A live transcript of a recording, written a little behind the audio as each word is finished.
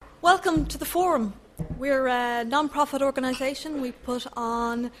Welcome to the Forum. We're a non-profit organisation. We put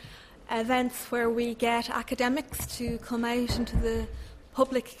on events where we get academics to come out into the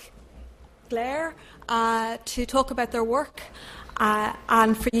public glare to talk about their work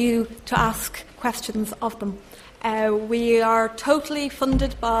and for you to ask questions of them. We are totally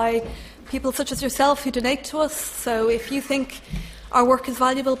funded by people such as yourself who donate to us, so if you think our work is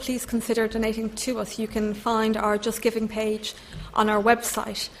valuable, please consider donating to us. You can find our Just Giving page on our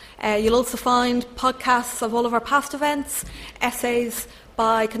website. You'll also find podcasts of all of our past events, essays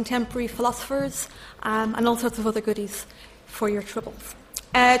by contemporary philosophers, and all sorts of other goodies for your troubles.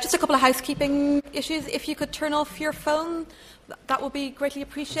 Just a couple of housekeeping issues. If you could turn off your phone, that would be greatly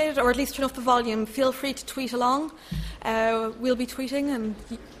appreciated, or at least turn off the volume. Feel free to tweet along. We'll be tweeting, and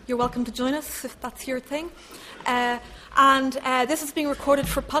you're welcome to join us if that's your thing. And this is being recorded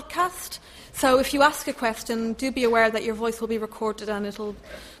for podcast, so if you ask a question, do be aware that your voice will be recorded and it'll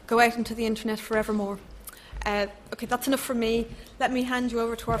go out into the internet forevermore. Okay, that's enough from me. Let me hand you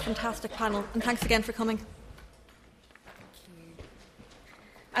over to our fantastic panel, and thanks again for coming.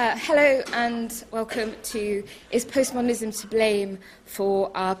 Hello and welcome to Is Postmodernism to Blame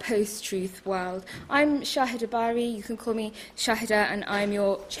for Our Post-Truth World? I'm Shahida Bari, you can call me Shahida, and I'm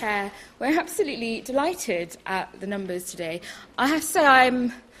your chair. We're absolutely delighted at the numbers today. I have to say I'm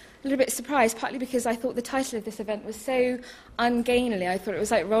a little bit surprised, partly because I thought the title of this event was so ungainly. I thought it was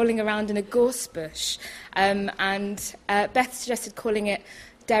like rolling around in a gorse bush. And Beth suggested calling it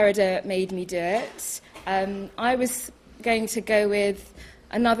Derrida Made Me Do It. I was going to go with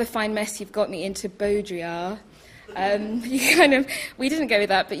Another Fine Mess You've Got Me Into Baudrillard. We didn't go with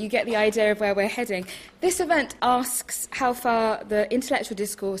that, but you get the idea of where we're heading. This event asks how far the intellectual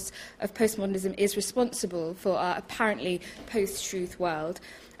discourse of postmodernism is responsible for our apparently post-truth world,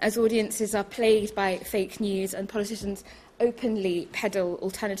 as audiences are plagued by fake news and politicians openly peddle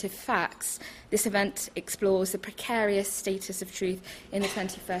alternative facts. This event explores the precarious status of truth in the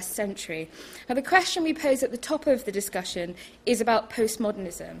 21st century. Now, the question we pose at the top of the discussion is about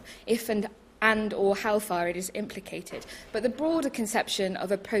postmodernism, if and or how far it is implicated. But the broader conception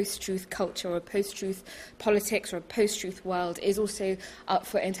of a post-truth culture or a post-truth politics or a post-truth world is also up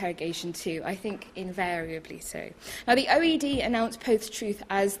for interrogation too, I think invariably so. Now, the OED announced post-truth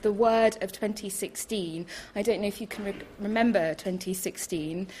as the word of 2016. I don't know if you can remember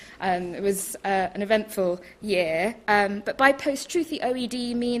 2016. It was an eventful year. But by post-truth, the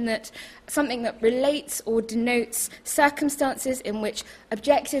OED mean that something that relates or denotes circumstances in which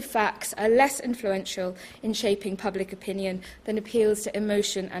objective facts are less influential in shaping public opinion than appeals to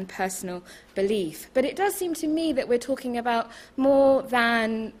emotion and personal belief. But it does seem to me that we're talking about more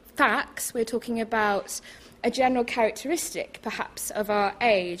than facts. We're talking about a general characteristic, perhaps, of our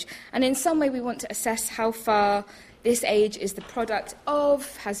age. And in some way we want to assess how far this age is the product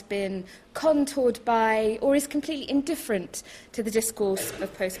of, has been contoured by, or is completely indifferent to the discourse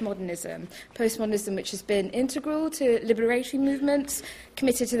of postmodernism. Postmodernism which has been integral to liberatory movements,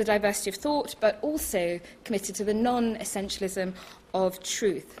 committed to the diversity of thought, but also committed to the non-essentialism of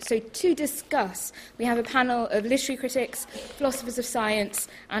truth. So to discuss, we have a panel of literary critics, philosophers of science,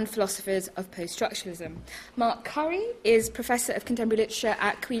 and philosophers of post-structuralism. Mark Curry is Professor of Contemporary Literature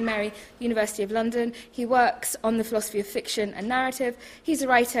at Queen Mary, University of London. He works on the philosophy of fiction and narrative. He's a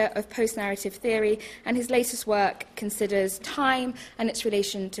writer of post-narrative theory, and his latest work considers time and its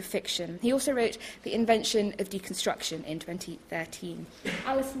relation to fiction. He also wrote The Invention of Deconstruction in 2013.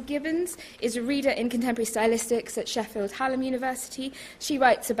 Alison Gibbons is a reader in contemporary stylistics at Sheffield Hallam University. She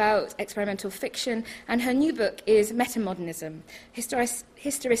writes about experimental fiction, and her new book is Metamodernism,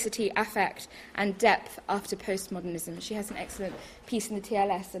 Historicity, Affect, and Depth After Postmodernism. She has an excellent piece in the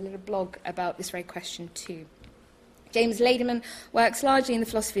TLS, a little blog about this very question too. James Ladyman works largely in the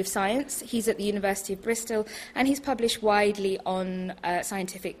philosophy of science. He's at the University of Bristol, and he's published widely on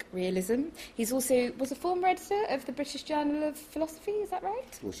scientific realism. He's also was a former editor of the British Journal of Philosophy, is that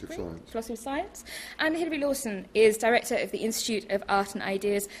right? Philosophy of Science. Philosophy of Science. And Hilary Lawson is director of the Institute of Art and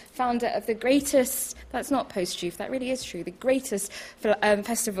Ideas, founder of the greatest, that's not post-truth, that really is true, the greatest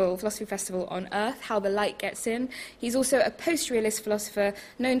philosophy festival on earth, How the Light Gets In. He's also a post-realist philosopher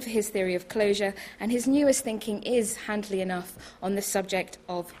known for his theory of closure, and his newest thinking is handily enough on the subject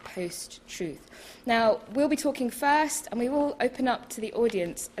of post-truth. Now, we'll be talking first, and we will open up to the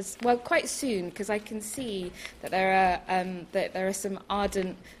audience as well quite soon, because I can see that there are some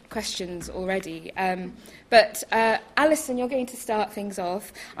ardent questions already. But Alison, you're going to start things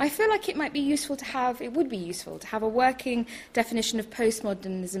off. I feel like it would be useful to have a working definition of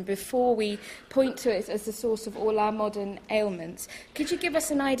postmodernism before we point to it as the source of all our modern ailments. Could you give us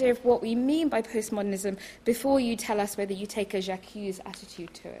an idea of what we mean by postmodernism before you tell us whether you take a Jacques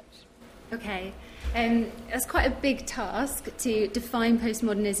attitude to it? Okay. That's quite a big task to define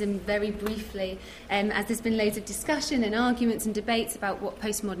postmodernism very briefly, as there's been loads of discussion and arguments and debates about what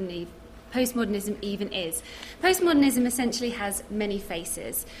postmodernism even is. Postmodernism essentially has many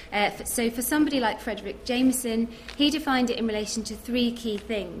faces. So for somebody like Frederick Jameson, he defined it in relation to three key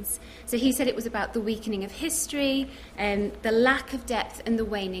things. So he said it was about the weakening of history, the lack of depth and the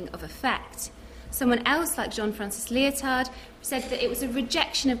waning of effect. Someone else, like Jean-Francis Lyotard, said that it was a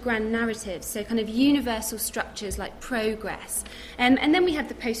rejection of grand narratives, so kind of universal structures like progress. And then we have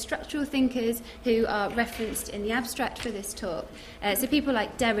the post-structural thinkers who are referenced in the abstract for this talk. So people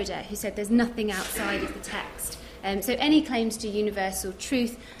like Derrida, who said there's nothing outside of the text. So any claims to universal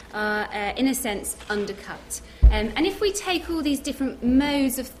truth are, in a sense, undercut. And if we take all these different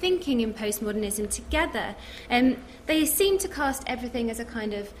modes of thinking in postmodernism together, they seem to cast everything as a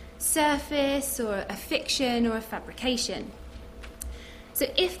kind of surface or a fiction or a fabrication. So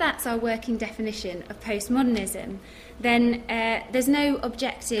if that's our working definition of postmodernism, then there's no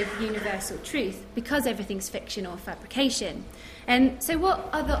objective universal truth because everything's fiction or fabrication. So what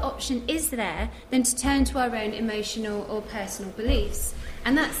other option is there than to turn to our own emotional or personal beliefs?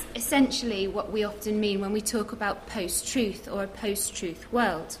 And that's essentially what we often mean when we talk about post-truth or a post-truth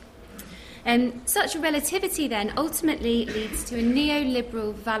world. Such a relativity then ultimately leads to a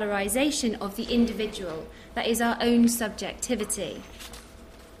neoliberal valorisation of the individual, that is our own subjectivity.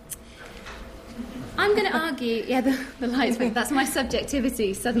 I'm going to argue, the lights went, that's my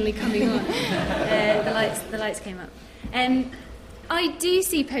subjectivity suddenly coming on. The lights came up. I do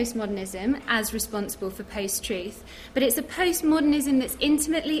see postmodernism as responsible for post-truth, but it's a postmodernism that's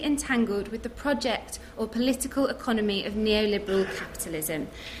intimately entangled with the project or political economy of neoliberal capitalism.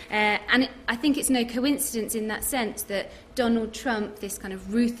 And I think it's no coincidence in that sense that Donald Trump, this kind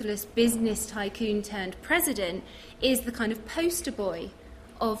of ruthless business tycoon turned president, is the kind of poster boy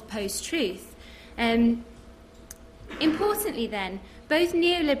of post-truth. Importantly then, both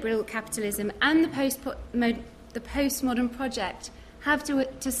neoliberal capitalism and the postmodern project have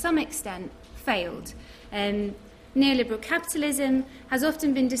to some extent failed. Neoliberal capitalism has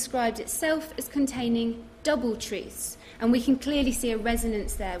often been described itself as containing double truths, and we can clearly see a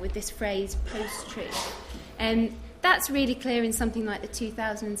resonance there with this phrase post-truth. That's really clear in something like the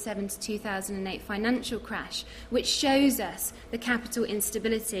 2007 to 2008 financial crash, which shows us the capital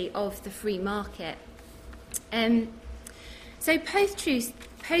instability of the free market. So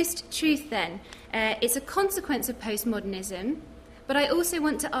post-truth then, it's a consequence of postmodernism, but I also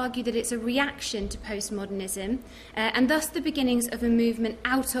want to argue that it's a reaction to postmodernism, and thus the beginnings of a movement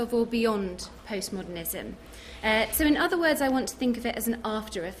out of or beyond postmodernism. So in other words, I want to think of it as an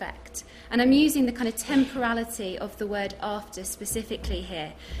after effect. And I'm using the kind of temporality of the word after specifically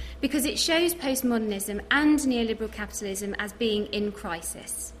here, because it shows postmodernism and neoliberal capitalism as being in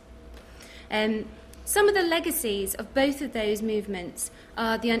crisis. Some of the legacies of both of those movements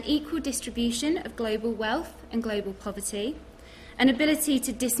are the unequal distribution of global wealth and global poverty, an ability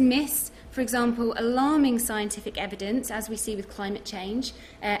to dismiss, for example, alarming scientific evidence, as we see with climate change.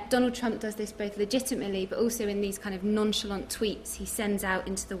 Donald Trump does this both legitimately but also in these kind of nonchalant tweets he sends out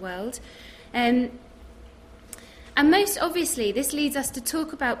into the world. And most obviously, this leads us to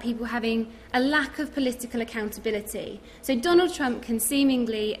talk about people having a lack of political accountability. So Donald Trump can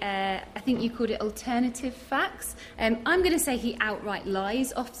seemingly, I think you called it alternative facts. I'm going to say he outright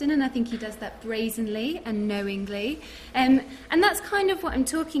lies often, and I think he does that brazenly and knowingly. And that's kind of what I'm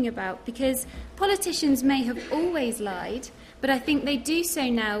talking about, because politicians may have always lied, but I think they do so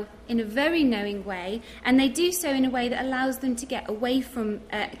now in a very knowing way, and they do so in a way that allows them to get away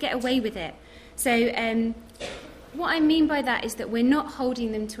with it. So what I mean by that is that we're not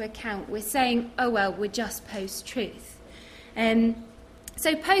holding them to account. We're saying, oh, well, we're just post-truth.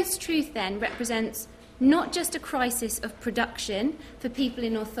 So post-truth then represents not just a crisis of production for people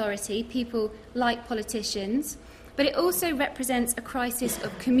in authority, people like politicians, but it also represents a crisis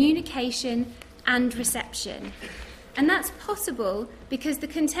of communication and reception. And that's possible because the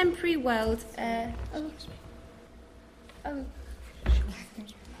contemporary world...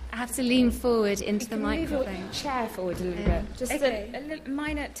 I have to lean forward into the microphone. Move your chair forward a little bit. Just okay. a little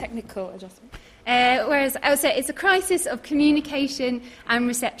minor technical adjustment. Whereas I would say it's a crisis of communication and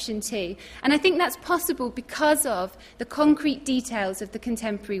reception too. And I think that's possible because of the concrete details of the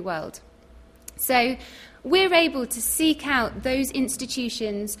contemporary world. So we're able to seek out those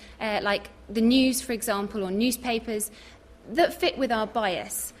institutions, like the news, for example, or newspapers, that fit with our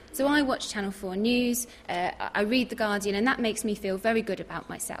bias. So I watch Channel 4 News, I read The Guardian, and that makes me feel very good about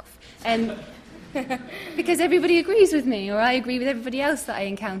myself. Because everybody agrees with me, or I agree with everybody else that I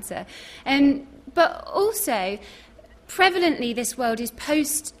encounter. But also, prevalently, this world is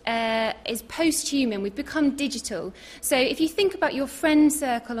post-human. We've become digital. So if you think about your friend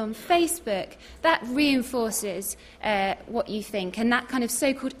circle on Facebook, that reinforces what you think, and that kind of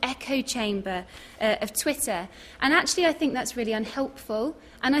so-called echo chamber of Twitter. And actually, I think that's really unhelpful,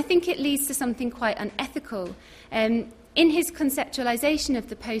 and I think it leads to something quite unethical. In his conceptualisation of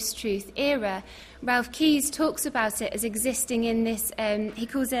the post-truth era, Ralph Keyes talks about it as existing in this, he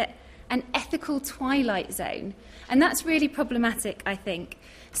calls it an ethical twilight zone. And that's really problematic, I think.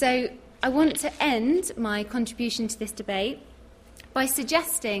 So I want to end my contribution to this debate by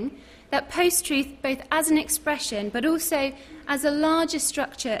suggesting that post-truth, both as an expression but also as a larger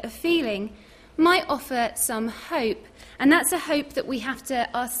structure of feeling, might offer some hope. And that's a hope that we have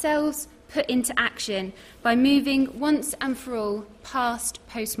to ourselves put into action by moving once and for all past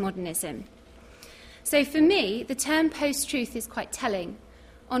postmodernism. So for me, the term post-truth is quite telling.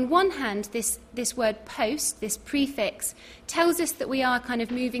 On one hand, this word post, this prefix, tells us that we are kind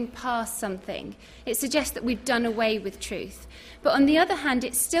of moving past something. It suggests that we've done away with truth. But on the other hand,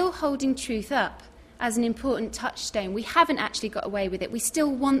 it's still holding truth up as an important touchstone. We haven't actually got away with it. We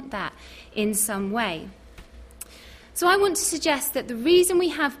still want that in some way. So I want to suggest that the reason we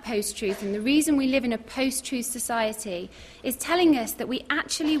have post-truth and the reason we live in a post-truth society is telling us that we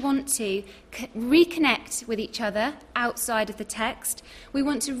actually want to reconnect with each other outside of the text. We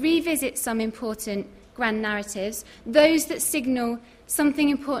want to revisit some important grand narratives, those that signal something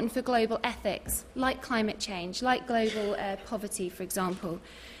important for global ethics, like climate change, like global poverty, for example.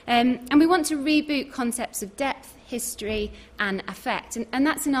 And we want to reboot concepts of depth, history, and affect. And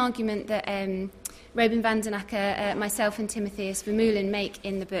that's an argument that Robin van den Akker, myself and Timotheus Vermeulen make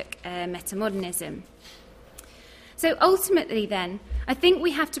in the book Metamodernism. So ultimately then, I think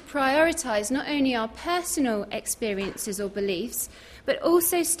we have to prioritise not only our personal experiences or beliefs, but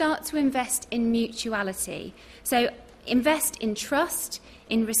also start to invest in mutuality. So invest in trust,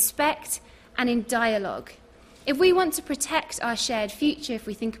 in respect, and in dialogue. If we want to protect our shared future, if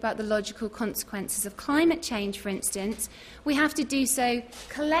we think about the logical consequences of climate change, for instance, we have to do so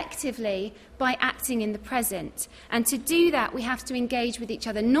collectively by acting in the present. And to do that, we have to engage with each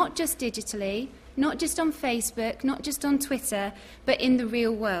other, not just digitally, not just on Facebook, not just on Twitter, but in the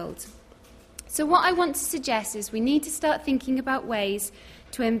real world. So what I want to suggest is we need to start thinking about ways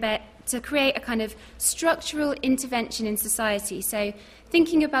to create a kind of structural intervention in society. So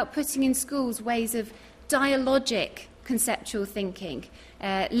thinking about putting in schools ways of dialogic conceptual thinking,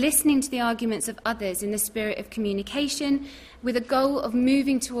 listening to the arguments of others in the spirit of communication, with a goal of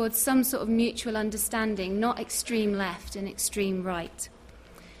moving towards some sort of mutual understanding, not extreme left and extreme right.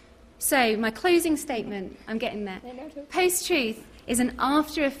 So, my closing statement, I'm getting there. Post-truth is an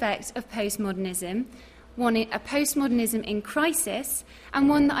after effect of postmodernism, a postmodernism in crisis, and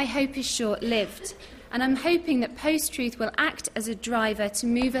one that I hope is short-lived. And I'm hoping that post-truth will act as a driver to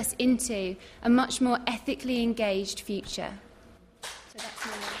move us into a much more ethically engaged future. So that's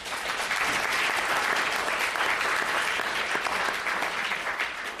my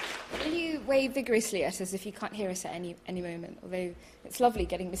Will you wave vigorously at us if you can't hear us at any moment? Although it's lovely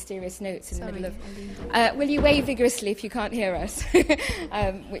getting mysterious notes in the middle of... will you wave vigorously if you can't hear us?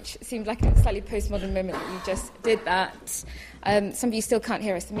 Which seemed like a slightly postmodern moment that you just did that. Some of you still can't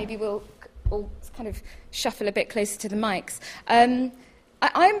hear us, so maybe we'll kind of shuffle a bit closer to the mics. I'm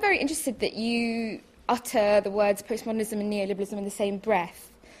very interested that you utter the words postmodernism and neoliberalism in the same breath.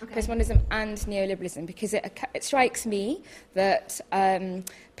 Okay. Postmodernism and neoliberalism, because it strikes me that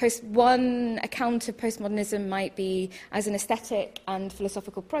one account of postmodernism might be as an aesthetic and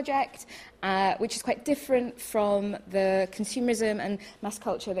philosophical project, which is quite different from the consumerism and mass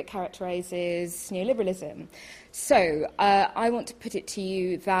culture that characterises neoliberalism. So I want to put it to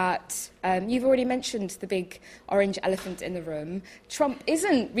you that you've already mentioned the big orange elephant in the room. Trump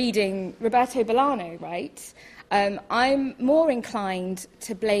isn't reading Roberto Bolaño, right? I'm more inclined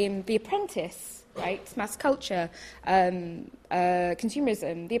to blame The Apprentice, right? Mass culture,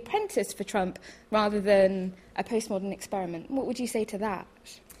 consumerism, The Apprentice for Trump, rather than a postmodern experiment. What would you say to that?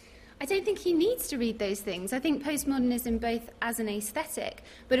 I don't think he needs to read those things. I think postmodernism, both as an aesthetic,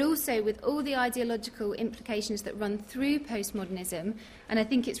 but also with all the ideological implications that run through postmodernism, and I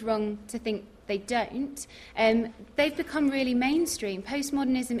think it's wrong to think they don't, they've become really mainstream.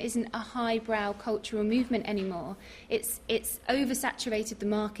 Postmodernism isn't a highbrow cultural movement anymore. It's oversaturated the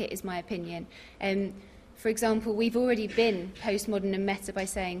market, is my opinion. For example, we've already been postmodern and meta by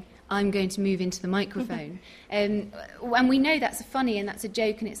saying, I'm going to move into the microphone. And we know that's funny and that's a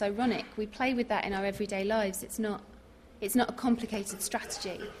joke and it's ironic. We play with that in our everyday lives. It's not a complicated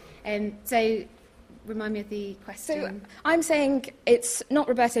strategy. So remind me of the question. So I'm saying it's not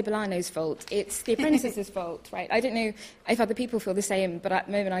Roberto Bolaño's fault. It's The Apprentice's fault, right? I don't know if other people feel the same, but at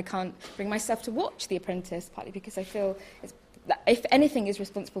the moment I can't bring myself to watch The Apprentice, partly because I feel if anything is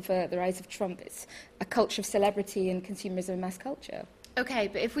responsible for the rise of Trump, it's a culture of celebrity and consumerism and mass culture. OK,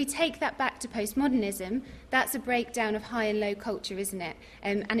 but if we take that back to postmodernism, that's a breakdown of high and low culture, isn't it?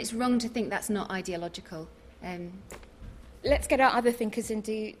 And it's wrong to think that's not ideological. Let's get our other thinkers in.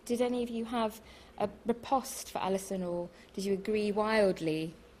 Did any of you have a riposte for Alison, or did you agree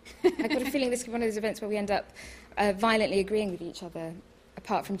wildly? I've got a feeling this is one of those events where we end up violently agreeing with each other,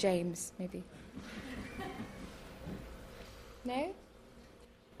 apart from James, maybe. No?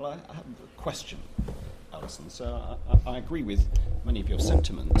 Well, I have a question, Alison. So I agree with many of your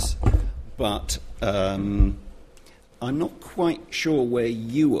sentiments, but I'm not quite sure where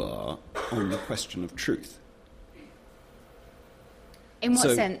you are on the question of truth. In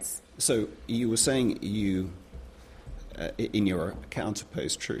what sense? So you were saying in your account of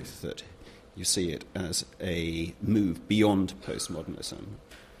post-truth, that you see it as a move beyond postmodernism.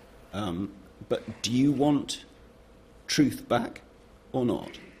 But do you want truth back or not?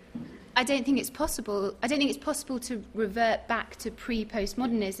 I don't think it's possible. I don't think it's possible to revert back to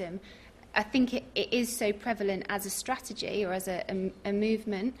pre-postmodernism. I think it is so prevalent as a strategy or as a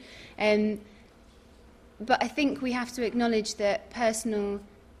movement. But I think we have to acknowledge that personal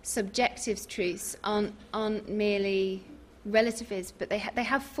subjective truths aren't merely relativism, but they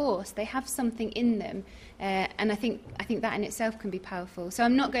have force. They have something in them, and I think that in itself can be powerful. So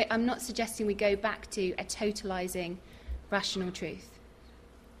I'm not suggesting we go back to a totalising rational truth.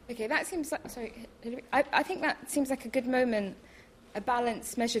 Okay, that seems like... Sorry, I think that seems like a good moment, a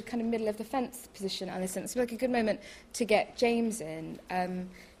balanced, measured kind of middle-of-the-fence position, Alison. It's like a good moment to get James in.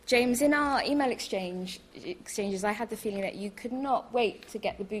 James, in our email exchanges, I had the feeling that you could not wait to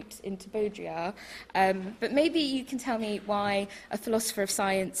get the boot into Baudrillard. But maybe you can tell me why a philosopher of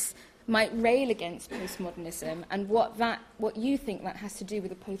science might rail against postmodernism and what you think that has to do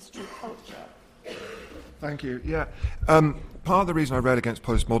with a post-truth culture. Thank you. Yeah. Part of the reason I rail against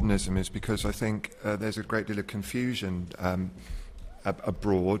postmodernism is because I think there's a great deal of confusion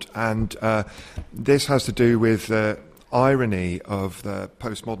abroad, and this has to do with the irony of the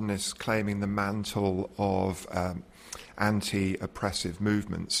postmodernists claiming the mantle of anti-oppressive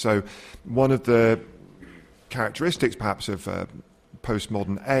movements. So one of the characteristics, perhaps, of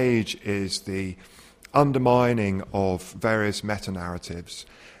postmodern age is the undermining of various meta-narratives.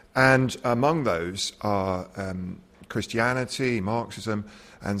 And among those are Christianity, Marxism,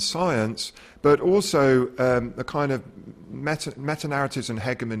 and science, but also a kind of meta-narratives and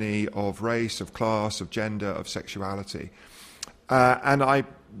hegemony of race, of class, of gender, of sexuality. And I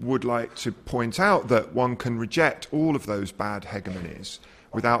would like to point out that one can reject all of those bad hegemonies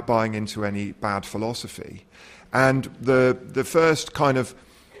without buying into any bad philosophy. And the first kind of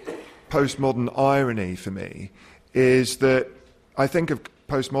postmodern irony for me is that I think of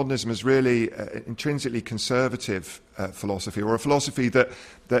postmodernism as really intrinsically conservative philosophy, or a philosophy that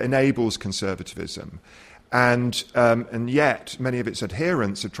enables conservatism. And yet many of its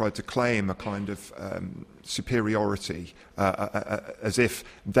adherents have tried to claim a kind of superiority, as if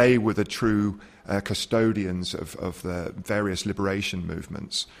they were the true custodians of the various liberation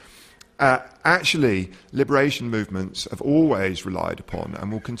movements. Actually, liberation movements have always relied upon, and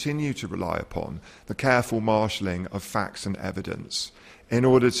will continue to rely upon, the careful marshalling of facts and evidence in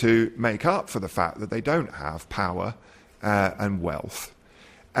order to make up for the fact that they don't have power and wealth.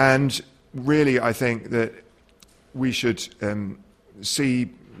 And really, I think that we should see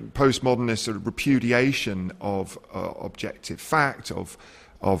postmodernist sort of repudiation of objective fact, of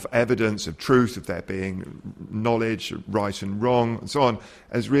evidence, of truth, of there being knowledge, right and wrong, and so on,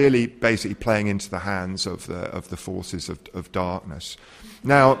 as really basically playing into the hands of the forces of darkness.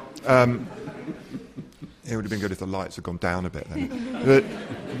 Now, it would have been good if the lights had gone down a bit then.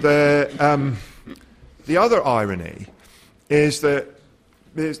 The other irony is that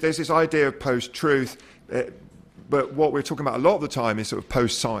there's this idea of post-truth, but what we're talking about a lot of the time is sort of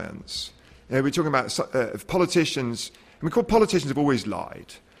post-science. We're talking about politicians. I mean, politicians have always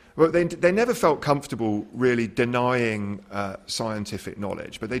lied. But they never felt comfortable really denying scientific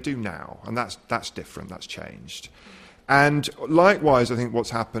knowledge, but they do now, and that's different, that's changed. And likewise, I think what's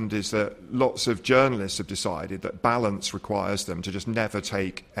happened is that lots of journalists have decided that balance requires them to just never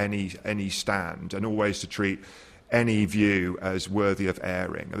take any stand, and always to treat any view as worthy of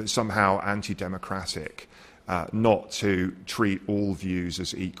airing, that it's somehow anti-democratic not to treat all views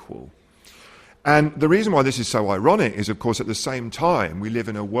as equal. And the reason why this is so ironic is, of course, at the same time, we live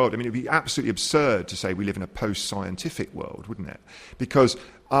in a world, I mean, it would be absolutely absurd to say we live in a post-scientific world, wouldn't it? Because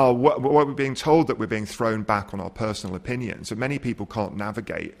what we're being told that we're being thrown back on our personal opinions, and many people can't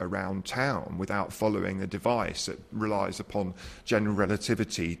navigate around town without following a device that relies upon general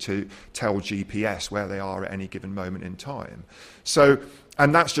relativity to tell GPS where they are at any given moment in time. So,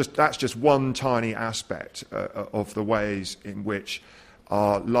 and that's just one tiny aspect of the ways in which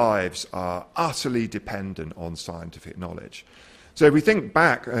our lives are utterly dependent on scientific knowledge. So if we think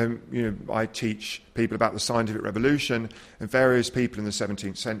back, I teach people about the scientific revolution and various people in the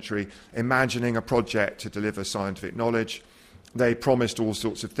 17th century imagining a project to deliver scientific knowledge. They promised all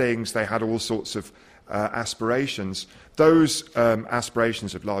sorts of things. They had all sorts of aspirations. Those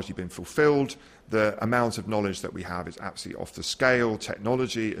aspirations have largely been fulfilled. The amount of knowledge that we have is absolutely off the scale.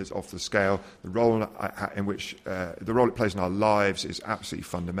 Technology is off the scale. The role it plays in our lives is absolutely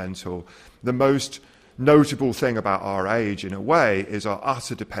fundamental. The most notable thing about our age, in a way, is our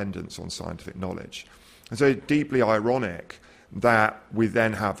utter dependence on scientific knowledge. And so deeply ironic that we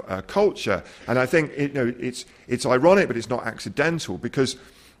then have a culture. And I think it's ironic, but it's not accidental, because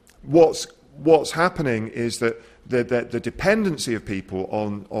what's happening is that the dependency of people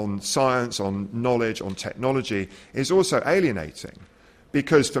on science, on knowledge, on technology is also alienating.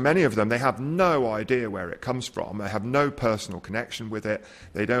 Because for many of them, they have no idea where it comes from. They have no personal connection with it.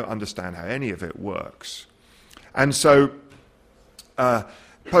 They don't understand how any of it works. And so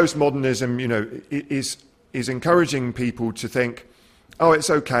postmodernism, is encouraging people to think, oh, it's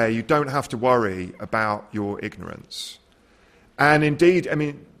okay, you don't have to worry about your ignorance. And indeed, I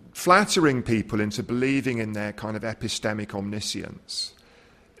mean, flattering people into believing in their kind of epistemic omniscience.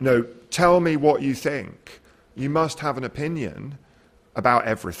 Tell me what you think. You must have an opinion about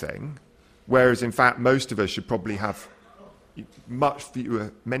everything, whereas in fact most of us should probably have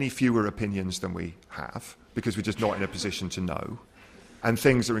many fewer opinions than we have, because we're just not in a position to know, and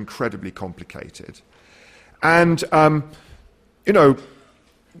things are incredibly complicated. And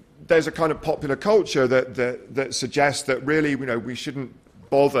there's a kind of popular culture that suggests that really we shouldn't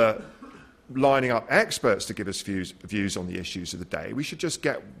bother lining up experts to give us views on the issues of the day. We should just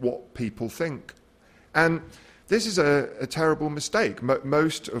get what people think. And this is a terrible mistake.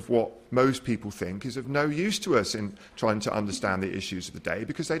 Most of what most people think is of no use to us in trying to understand the issues of the day,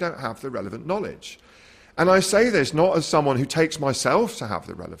 because they don't have the relevant knowledge. And I say this not as someone who takes myself to have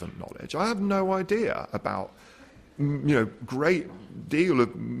the relevant knowledge. I have no idea about, great deal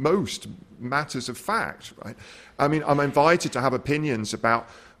of most matters of fact, right? I mean, I'm invited to have opinions about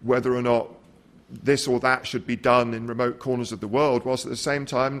whether or not this or that should be done in remote corners of the world, whilst at the same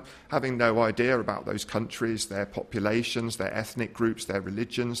time having no idea about those countries, their populations, their ethnic groups, their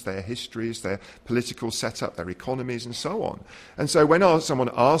religions, their histories, their political setup, their economies, and so on. And so when someone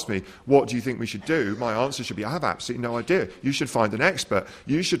asks me, what do you think we should do? My answer should be, I have absolutely no idea. You should find an expert.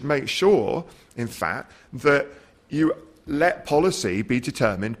 You should make sure, in fact, that you let policy be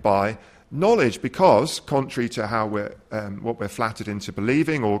determined by knowledge, because contrary to how what we're flattered into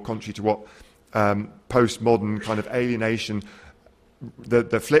believing, or contrary to what postmodern kind of alienation,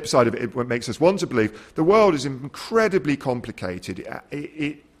 the flip side of it, what makes us want to believe, the world is incredibly complicated.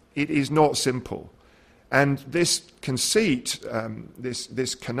 It is not simple. And this conceit,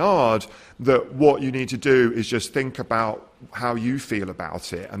 this canard that what you need to do is just think about how you feel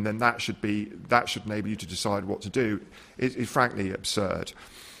about it, and then that should enable you to decide what to do, is frankly absurd.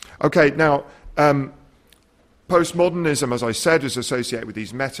 Okay, now, postmodernism, as I said, is associated with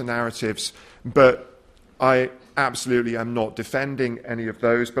these meta-narratives, but I absolutely am not defending any of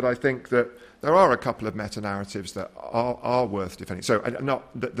those, but I think that there are a couple of meta-narratives that are worth defending. So not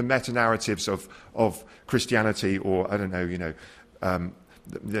the meta-narratives of Christianity, or, I don't know,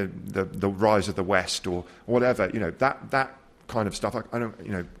 the rise of the West, or whatever, that kind of stuff. I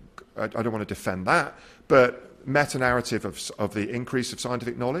don't want to defend that, but meta-narrative of the increase of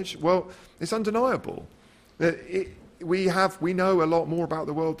scientific knowledge, well, it's undeniable. We know a lot more about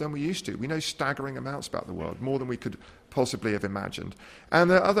the world than we used to. We know staggering amounts about the world, more than we could possibly have imagined.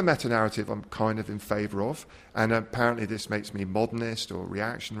 And the other meta-narrative I'm kind of in favour of, and apparently this makes me modernist or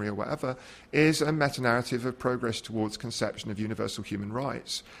reactionary or whatever, is a meta-narrative of progress towards conception of universal human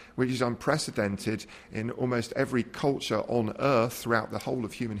rights, which is unprecedented in almost every culture on Earth throughout the whole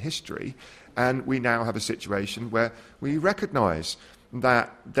of human history. And we now have a situation where we recognise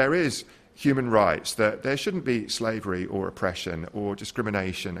that there is human rights, that there shouldn't be slavery or oppression or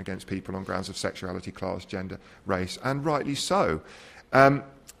discrimination against people on grounds of sexuality, class, gender, race, and rightly so.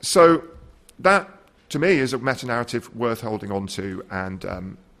 So that to me, is a meta-narrative worth holding on to,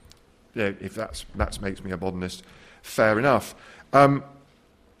 and if that makes me a modernist, fair enough.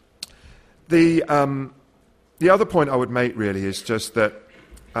 The other point I would make really is just that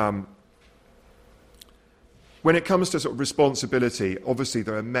when it comes to sort of responsibility, obviously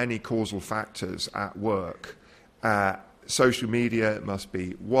there are many causal factors at work. Social media must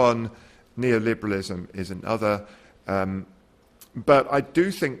be one, neoliberalism is another. But I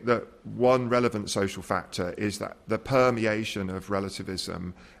do think that one relevant social factor is that the permeation of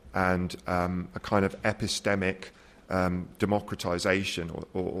relativism and a kind of epistemic democratization,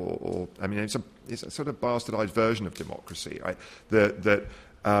 or I mean, it's a sort of bastardized version of democracy, right? That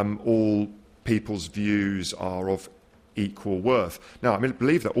all people's views are of equal worth. Now, I mean, I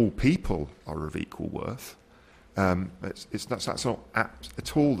believe that all people are of equal worth. That's not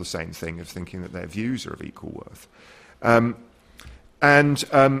at all the same thing as thinking that their views are of equal worth. And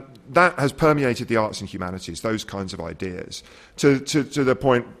that has permeated the arts and humanities, those kinds of ideas, to the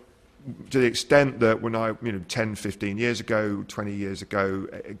point, to the extent that when I, 10, 15 years ago, 20 years ago,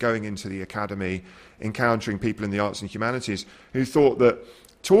 going into the academy, encountering people in the arts and humanities who thought that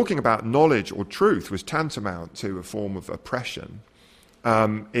talking about knowledge or truth was tantamount to a form of oppression.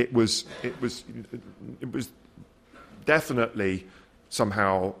 It was definitely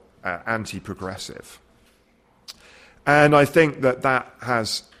somehow anti-progressive. And I think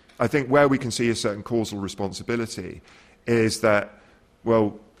I think where we can see a certain causal responsibility is that,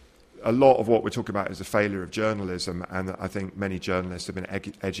 well, a lot of what we're talking about is a failure of journalism, and I think many journalists have been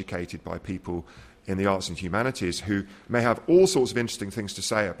educated by people in the arts and humanities who may have all sorts of interesting things to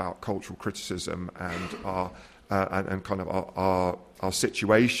say about cultural criticism and our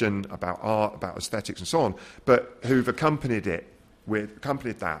situation, about art, about aesthetics and so on, but who've accompanied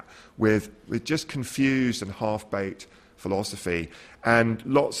that with just confused and half-baked philosophy and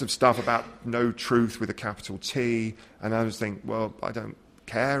lots of stuff about no truth with a capital T. And I just think, well, I don't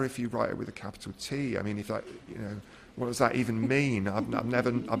care if you write it with a capital T. I mean, if that, what does that even mean? I've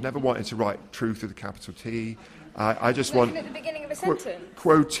never wanted to write truth with a capital T. I just want at the beginning of a sentence.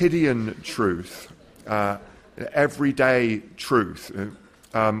 Quotidian truth, everyday truth,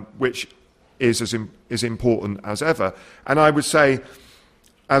 which is as important as ever. And I would say,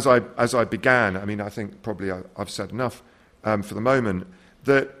 as I began, I mean, I think probably I've said enough for the moment,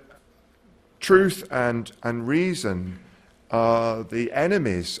 that truth and reason are the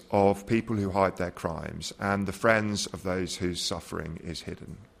enemies of people who hide their crimes and the friends of those whose suffering is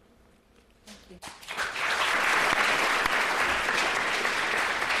hidden.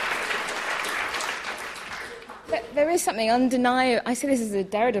 There is something undeniable. I say this as a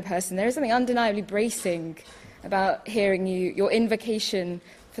Derrida person. There is something undeniably bracing about hearing your invocation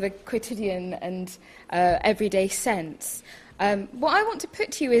for the quotidian and everyday sense. What I want to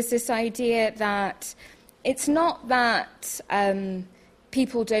put to you is this idea that it's not that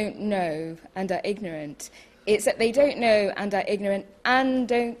people don't know and are ignorant. It's that they don't know and are ignorant and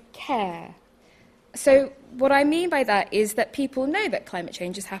don't care. So what I mean by that is that people know that climate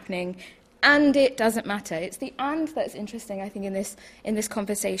change is happening and it doesn't matter. It's the and that's interesting, I think, in this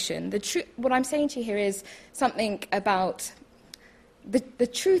conversation. What I'm saying to you here is something about the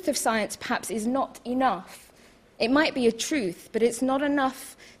truth of science perhaps is not enough. It might be a truth, but it's not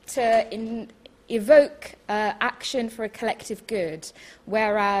enough to evoke action for a collective good,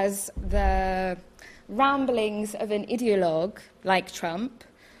 whereas the ramblings of an ideologue like Trump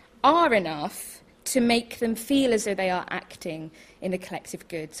are enough to make them feel as though they are acting in the collective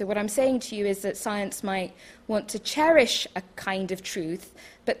good. So what I'm saying to you is that science might want to cherish a kind of truth,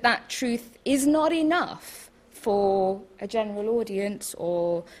 but that truth is not enough for a general audience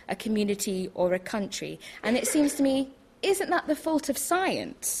or a community or a country. And it seems to me, isn't that the fault of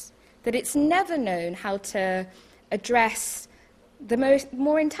science? That it's never known how to address the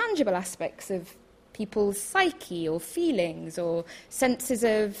more intangible aspects of people's psyche or feelings or senses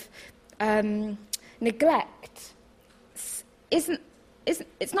of neglect. It's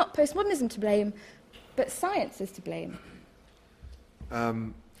not postmodernism to blame, but science is to blame.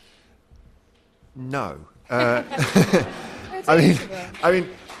 No. I mean,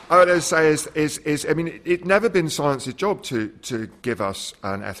 what I would say is, it's never been science's job to give us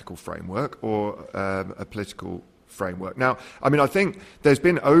an ethical framework or a political framework. Now, I mean, I think there's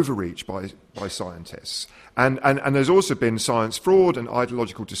been overreach by scientists, and there's also been science fraud and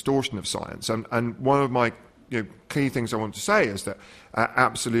ideological distortion of science. And one of my key things I want to say is that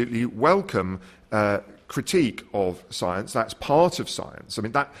absolutely welcome critique of science. That's part of science. I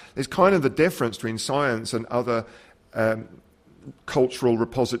mean, that is kind of the difference between science and other cultural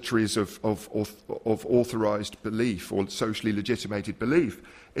repositories of authorised belief or socially legitimated belief,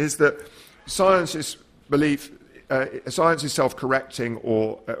 is that science is self-correcting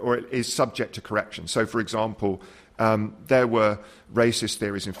or it is subject to correction. So, for example, there were racist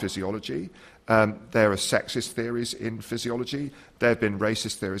theories in physiology. There are sexist theories in physiology. There have been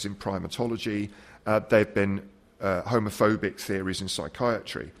racist theories in primatology. There have been homophobic theories in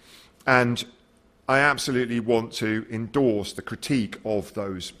psychiatry. And I absolutely want to endorse the critique of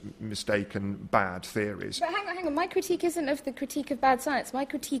those mistaken bad theories. But hang on. My critique isn't of the critique of bad science. My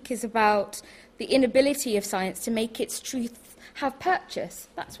critique is about the inability of science to make its truth have purchase.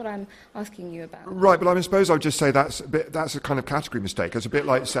 That's what I'm asking you about. Right, but I suppose I would just say that's a kind of category mistake. It's a bit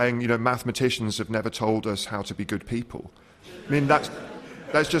like saying, mathematicians have never told us how to be good people. I mean, that's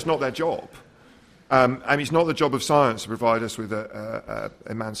just not their job. It's not the job of science to provide us with a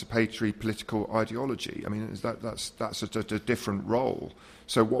emancipatory political ideology. I mean, that's a different role.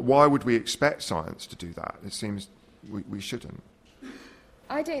 So why would we expect science to do that? It seems we shouldn't.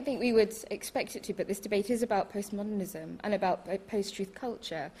 I don't think we would expect it to, but this debate is about postmodernism and about post-truth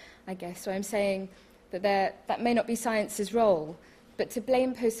culture, I guess. So I'm saying that that may not be science's role, but to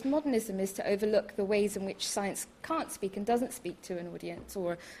blame postmodernism is to overlook the ways in which science can't speak and doesn't speak to an audience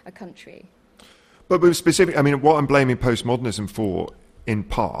or a country. But specifically, what I'm blaming postmodernism for, in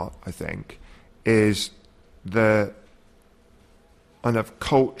part, I think, is the kind of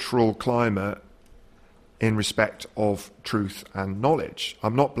cultural climate in respect of truth and knowledge.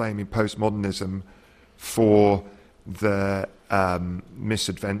 I'm not blaming postmodernism for the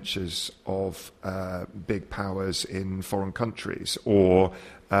misadventures of big powers in foreign countries or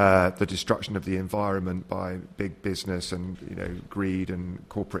the destruction of the environment by big business and greed and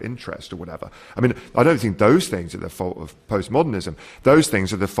corporate interest or whatever. I don't think those things are the fault of postmodernism. Those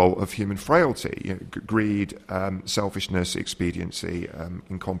things are the fault of human frailty, greed, selfishness, expediency,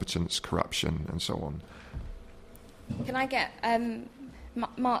 incompetence, corruption, and so on. Can I get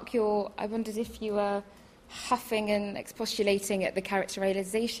Mark? I wondered if you were huffing and expostulating at the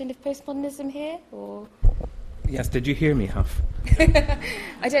characterisation of postmodernism here, or? Yes, did you hear me huff?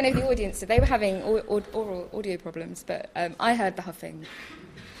 I don't know the audience, so they were having oral audio problems, but I heard the huffing.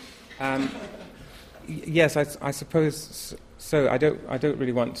 Yes, I suppose so. I don't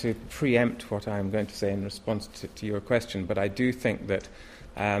really want to preempt what I'm going to say in response to your question, but I do think that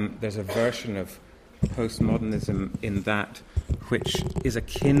there's a version of postmodernism in that which is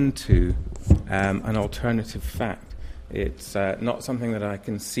akin to an alternative fact. It's not something that I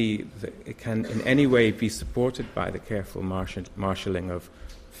can see that it can in any way be supported by the careful marshalling of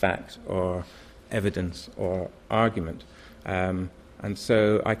fact or evidence or argument. And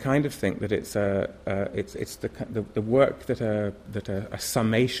so I kind of think that it's the work that a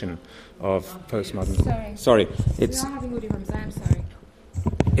summation of postmodernism. Sorry, it's. We are having audio problems. I am sorry.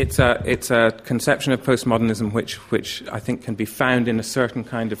 It's a conception of postmodernism which I think can be found in a certain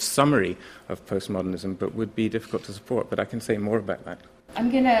kind of summary of postmodernism, but would be difficult to support. But I can say more about that. I'm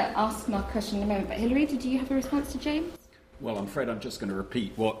going to ask Mark a question in a moment, but Hilary, did you have a response to James? Well, I'm afraid I'm just going to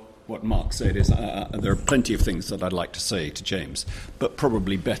repeat what Mark said. There are plenty of things that I'd like to say to James, but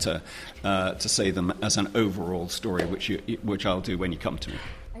probably better to say them as an overall story, which I'll do when you come to me.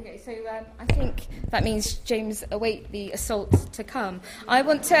 Okay, so I think that means, James, await the assault to come. I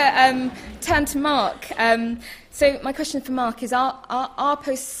want to turn to Mark. So my question for Mark is,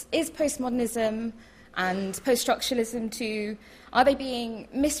 is postmodernism and post-structuralism are they being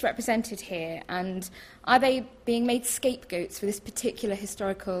misrepresented here, and are they being made scapegoats for this particular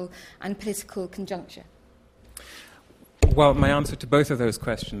historical and political conjuncture? Well, my answer to both of those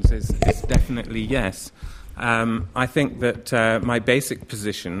questions is definitely yes. I think that my basic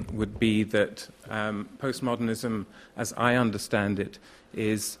position would be that postmodernism, as I understand it,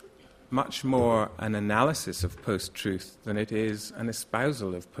 is much more an analysis of post-truth than it is an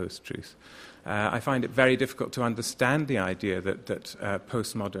espousal of post-truth. I find it very difficult to understand the idea that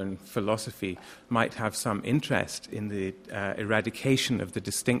postmodern philosophy might have some interest in the eradication of the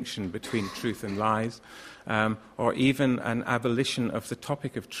distinction between truth and lies, or even an abolition of the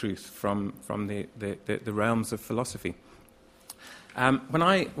topic of truth from the realms of philosophy. When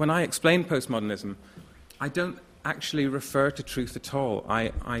I explain postmodernism, I don't actually refer to truth at all.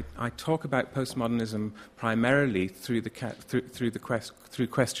 I talk about postmodernism primarily through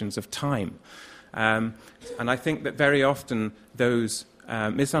questions of time, and I think that very often those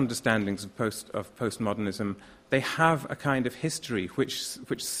misunderstandings of postmodernism, they have a kind of history which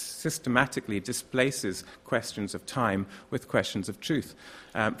systematically displaces questions of time with questions of truth.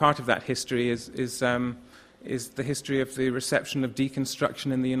 Part of that history is is the history of the reception of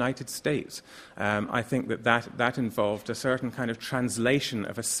deconstruction in the United States. I think that involved a certain kind of translation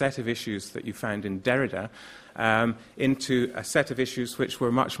of a set of issues that you found in Derrida into a set of issues which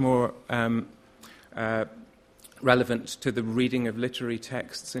were much more relevant to the reading of literary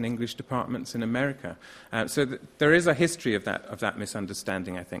texts in English departments in America. So there is a history of that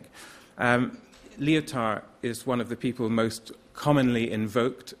misunderstanding, I think. Lyotard is one of the people most commonly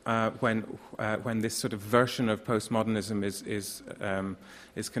invoked when this sort of version of postmodernism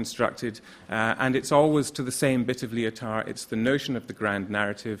is constructed, and it's always to the same bit of Lyotard. It's the notion of the grand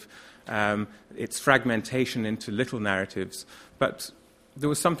narrative, its fragmentation into little narratives, but there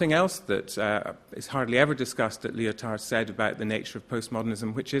was something else that is hardly ever discussed that Lyotard said about the nature of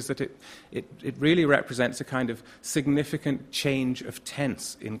postmodernism, which is that it really represents a kind of significant change of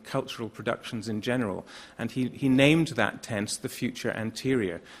tense in cultural productions in general. And he named that tense the future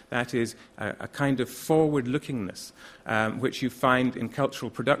anterior. That is a kind of forward-lookingness, which you find in cultural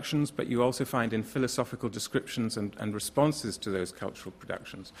productions, but you also find in philosophical descriptions and responses to those cultural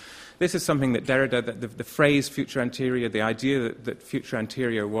productions. This is something that Derrida, the phrase future anterior, the idea that future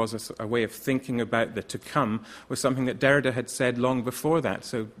anterior was a way of thinking about the to come, was something that Derrida had said long before that.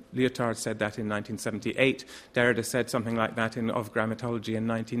 So Lyotard said that in 1978. Derrida said something like that in Of Grammatology in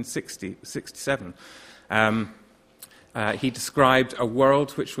 1967. He described a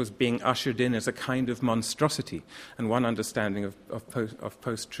world which was being ushered in as a kind of monstrosity. And one understanding of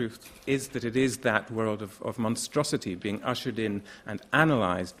post-truth is that it is that world of monstrosity being ushered in and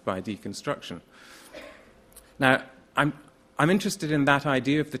analysed by deconstruction. Now, I'm interested in that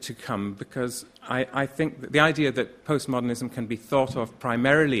idea of the to come because I think that the idea that postmodernism can be thought of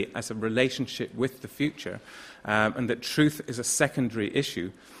primarily as a relationship with the future and that truth is a secondary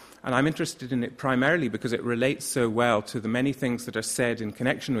issue. And I'm interested in it primarily because it relates so well to the many things that are said in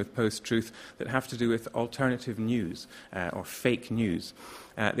connection with post-truth that have to do with alternative news or fake news.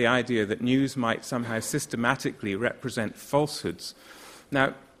 The idea that news might somehow systematically represent falsehoods.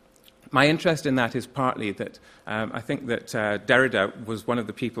 Now, my interest in that is partly that I think that Derrida was one of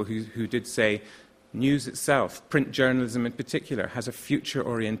the people who did say news itself, print journalism in particular, has a future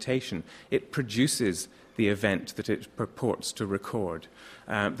orientation. It produces the event that it purports to record.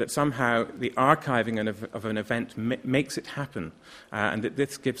 That somehow the archiving of an event makes it happen, and that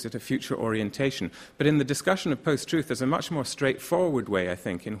this gives it a future orientation. But in the discussion of post-truth, there's a much more straightforward way, I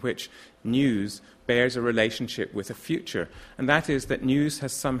think, in which news bears a relationship with a future, and that is that news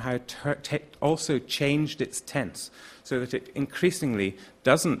has somehow also changed its tense, so that it increasingly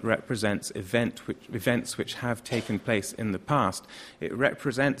doesn't represent events which have taken place in the past. It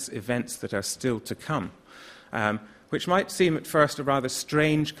represents events that are still to come. Which might seem at first a rather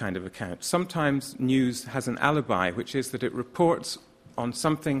strange kind of account. Sometimes news has an alibi, which is that it reports on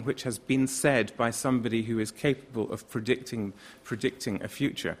something which has been said by somebody who is capable of predicting a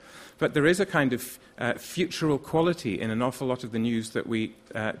future. But there is a kind of futural quality in an awful lot of the news that we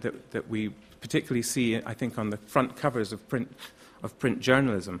particularly see, I think, on the front covers of print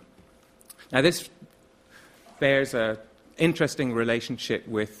journalism. Now, this bears a interesting relationship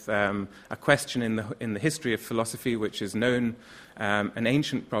with a question in the history of philosophy, which is known, an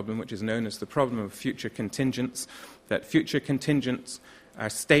ancient problem, which is known as the problem of future contingents. That future contingents are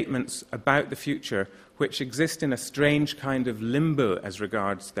statements about the future which exist in a strange kind of limbo as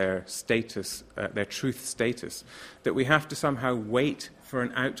regards their status, their truth status. That we have to somehow wait for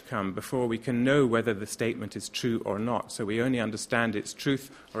an outcome before we can know whether the statement is true or not. So we only understand its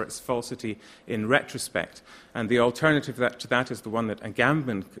truth or its falsity in retrospect. And the alternative to that is the one that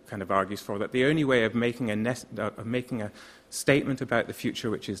Agamben kind of argues for, that the only way of making a statement about the future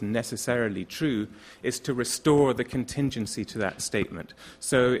which is necessarily true is to restore the contingency to that statement.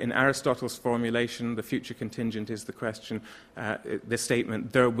 So in Aristotle's formulation, the future contingent is the question, the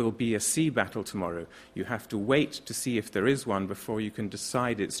statement, there will be a sea battle tomorrow. You have to wait to see if there is one before you can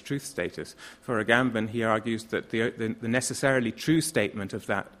decide its truth status. For Agamben, he argues that the necessarily true statement of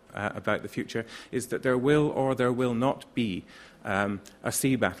that about the future is that there will or there will not be a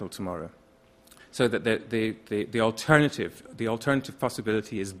sea battle tomorrow. So that the alternative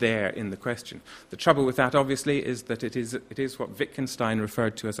possibility is there in the question. The trouble with that, obviously, is that it is what Wittgenstein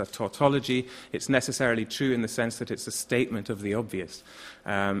referred to as a tautology. It's necessarily true in the sense that it's a statement of the obvious.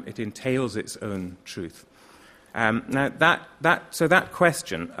 It entails its own truth. Now, that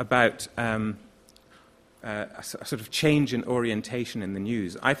question about a sort of change in orientation in the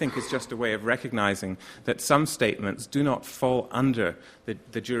news, I think is just a way of recognizing that some statements do not fall under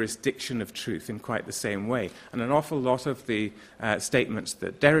the jurisdiction of truth in quite the same way. And an awful lot of the statements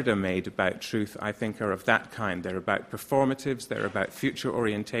that Derrida made about truth, I think, are of that kind. They're about performatives, they're about future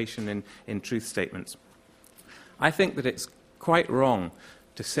orientation in truth statements. I think that it's quite wrong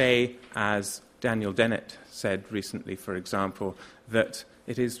to say, as Daniel Dennett said recently, for example, that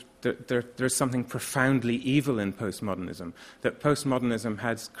there's something profoundly evil in postmodernism, that postmodernism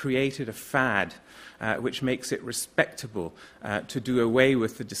has created a fad which makes it respectable to do away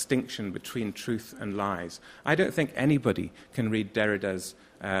with the distinction between truth and lies. I don't think anybody can read Derrida's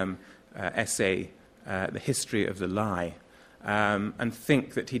essay, The History of the Lie, and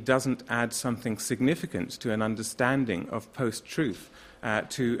think that he doesn't add something significant to an understanding of post-truth,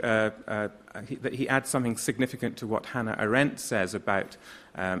 that he adds something significant to what Hannah Arendt says about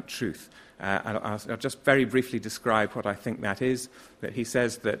truth. I'll just very briefly describe what I think that is. That he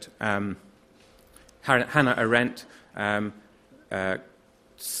says that Hannah Arendt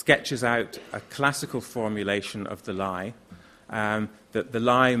sketches out a classical formulation of the lie, that the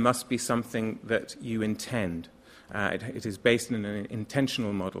lie must be something that you intend. It is based in an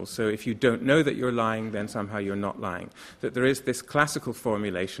intentional model. So if you don't know that you're lying, then somehow you're not lying. That there is this classical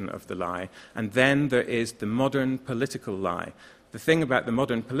formulation of the lie, and then there is the modern political lie. The thing about the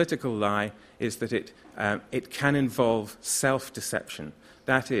modern political lie is that it can involve self-deception.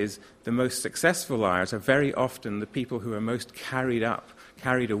 That is, the most successful liars are very often the people who are most carried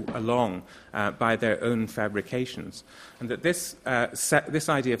along by their own fabrications. And that this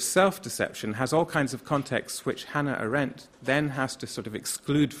idea of self-deception has all kinds of contexts which Hannah Arendt then has to sort of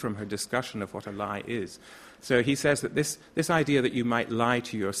exclude from her discussion of what a lie is. So he says that this idea that you might lie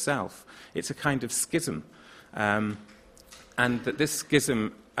to yourself, it's a kind of schism. And that this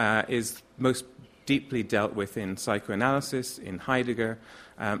schism is most deeply dealt with in psychoanalysis, in Heidegger,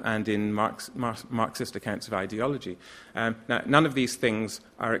 and in Marxist accounts of ideology. Now, none of these things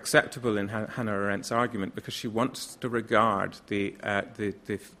are acceptable in Hannah Arendt's argument because she wants to regard the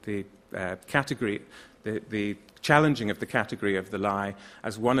category, the challenging of the category of the lie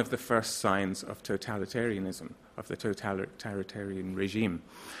as one of the first signs of totalitarianism, of the totalitarian regime.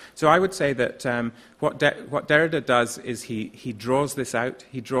 So I would say that what Derrida does is he draws this out.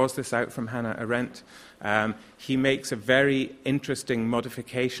 He draws this out from Hannah Arendt. He makes a very interesting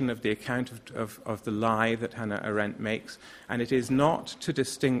modification of the account of the lie that Hannah Arendt makes, and it is not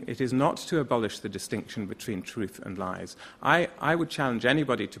to abolish the distinction between truth and lies. I would challenge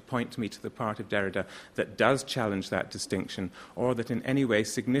anybody to point me to the part of Derrida that does challenge that distinction, or that in any way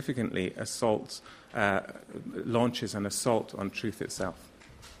significantly launches an assault on truth itself.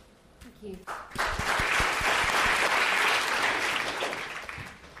 Thank you.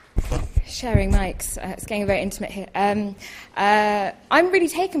 Sharing mics. It's getting very intimate here. I'm really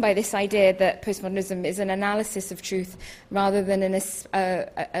taken by this idea that postmodernism is an analysis of truth rather than an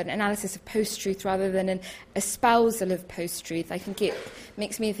analysis of post-truth rather than an espousal of post-truth. I think it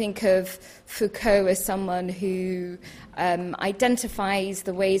makes me think of Foucault as someone who identifies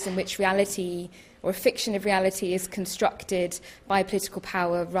the ways in which reality or a fiction of reality is constructed by political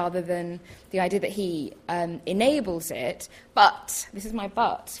power rather than the idea that he enables it. But, this is my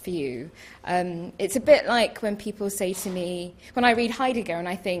but for you, it's a bit like when people say to me, when I read Heidegger and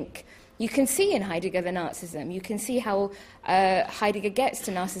I think, you can see in Heidegger the Nazism, you can see how Heidegger gets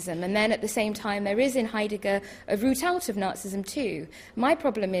to Nazism, and then at the same time there is in Heidegger a route out of Nazism too. My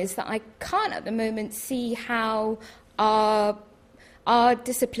problem is that I can't at the moment see how our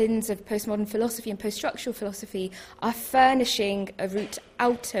disciplines of postmodern philosophy and post-structural philosophy are furnishing a route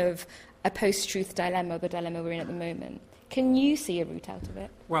out of a post-truth dilemma, the dilemma we're in at the moment. Can you see a route out of it?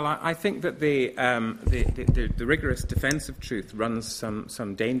 Well, I think that the rigorous defense of truth runs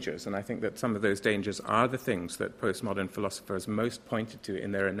some dangers, and I think that some of those dangers are the things that postmodern philosophers most pointed to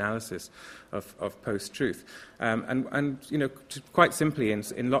in their analysis of post-truth. And you know, quite simply,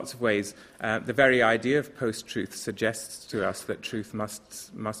 in lots of ways, the very idea of post-truth suggests to us that truth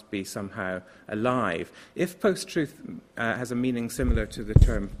must be somehow alive. If post-truth has a meaning similar to the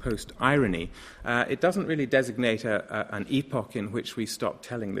term post-irony, it doesn't really designate an epoch in which we stop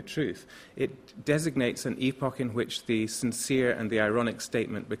telling the truth. It designates an epoch in which the sincere and the ironic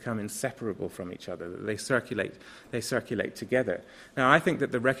statement become inseparable from each other. They circulate together. Now, I think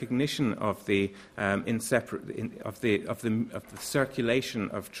that the recognition of the circulation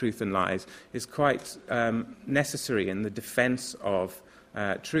of truth and lies is quite necessary in the defense of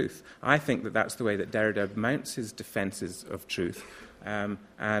truth. I think that that's the way that Derrida mounts his defenses of truth, and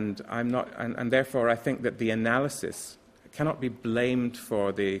therefore I think that the analysis cannot be blamed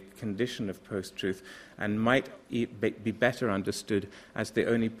for the condition of post-truth and might be better understood as the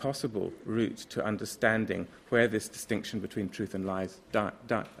only possible route to understanding where this distinction between truth and lies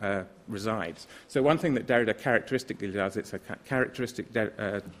resides. So one thing that Derrida characteristically does, it's a characteristic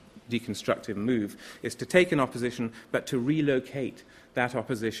deconstructive move, is to take an opposition but to relocate that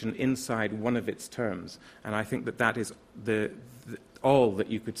opposition inside one of its terms. And I think that is all that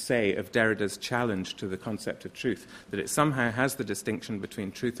you could say of Derrida's challenge to the concept of truth, that it somehow has the distinction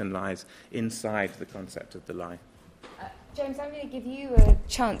between truth and lies inside the concept of the lie. James, I'm going to give you a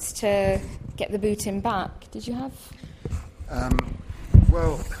chance to get the boot in back. Did you have?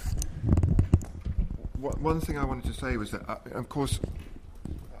 Well, one thing I wanted to say was that, of course,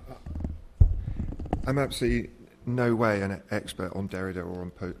 I'm absolutely no way an expert on Derrida or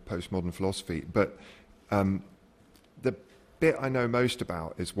on postmodern philosophy, but the bit I know most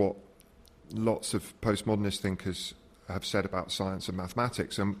about is what lots of postmodernist thinkers have said about science and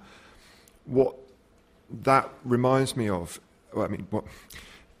mathematics, and what that reminds me of.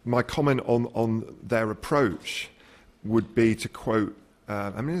 My comment on their approach would be to quote,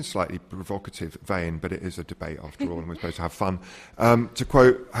 in a slightly provocative vein, but it is a debate after all, and we're supposed to have fun, to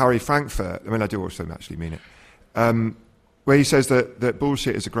quote Harry Frankfurt, I do also actually mean it, where he says that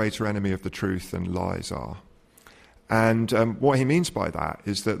bullshit is a greater enemy of the truth than lies are. And what he means by that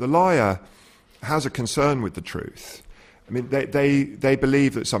is that the liar has a concern with the truth. They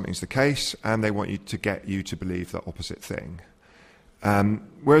believe that something's the case, and they want you to get you to believe the opposite thing.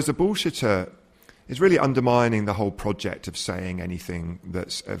 Whereas the bullshitter is really undermining the whole project of saying anything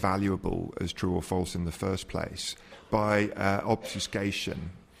that's valuable as true or false in the first place by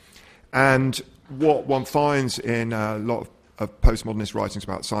obfuscation. And what one finds in a lot of postmodernist writings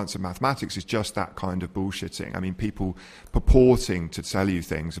about science and mathematics is just that kind of bullshitting. People purporting to tell you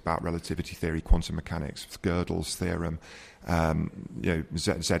things about relativity theory, quantum mechanics, Gödel's theorem,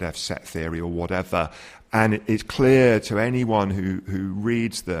 ZF set theory or whatever, and it's clear to anyone who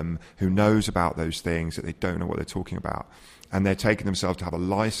reads them, who knows about those things, that they don't know what they're talking about, and they're taking themselves to have a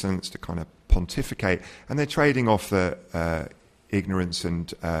license to kind of pontificate, and they're trading off the ignorance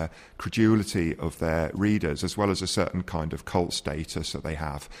and credulity of their readers, as well as a certain kind of cult status that they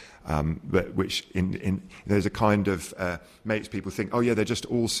have, which there's a kind of makes people think, oh yeah, they're just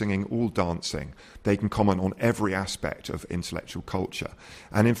all singing, all dancing. They can comment on every aspect of intellectual culture.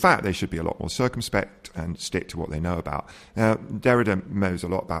 And in fact, they should be a lot more circumspect and stick to what they know about. Now, Derrida knows a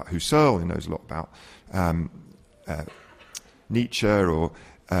lot about Husserl, he knows a lot about Nietzsche or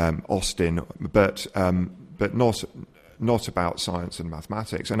Austin, but not about science and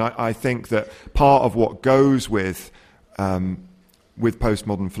mathematics. And I think that part of what goes with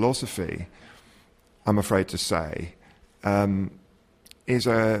postmodern philosophy, I'm afraid to say, is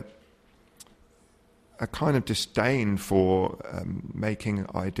a kind of disdain for making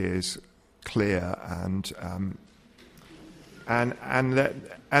ideas clear, and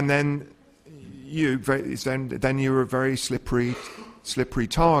then you're a very slippery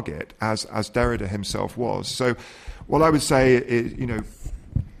target, as Derrida himself was. So what I would say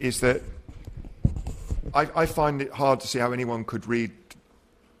is that I find it hard to see how anyone could read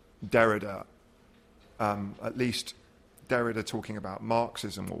Derrida, at least Derrida talking about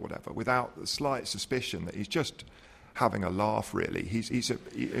Marxism or whatever, without the slight suspicion that he's just having a laugh, really. He's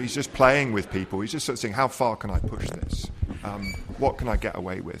just playing with people. He's just sort of saying, how far can I push this? What can I get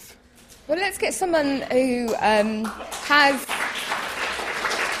away with? Well, let's get someone who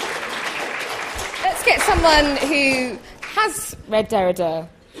has read Derrida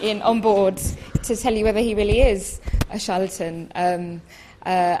on board to tell you whether he really is a charlatan, and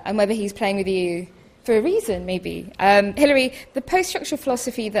whether he's playing with you for a reason, maybe. Hilary, the post-structural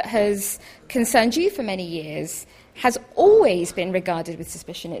philosophy that has concerned you for many years has always been regarded with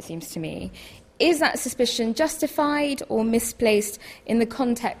suspicion, it seems to me. Is that suspicion justified or misplaced in the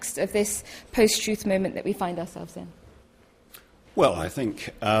context of this post-truth moment that we find ourselves in? Well, I think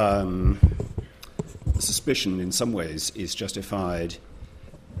suspicion in some ways is justified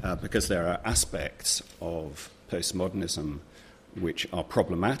because there are aspects of postmodernism which are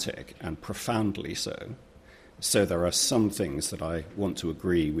problematic and profoundly so. So there are some things that I want to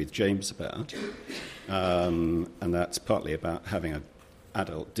agree with James about, and that's partly about having an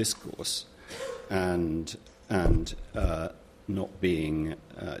adult discourse and not being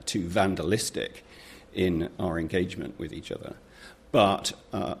too vandalistic in our engagement with each other. But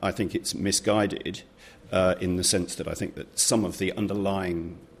I think it's misguided in the sense that I think that some of the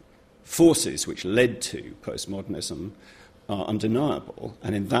underlying forces which led to postmodernism are undeniable.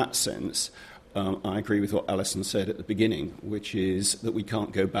 And in that sense, I agree with what Alison said at the beginning, which is that we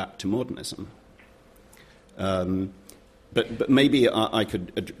can't go back to modernism. But maybe I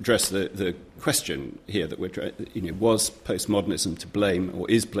could address the question here that was postmodernism to blame,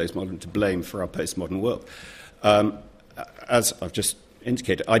 or is postmodernism to blame for our postmodern world? As I've just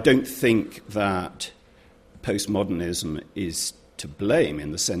indicated, I don't think that postmodernism is to blame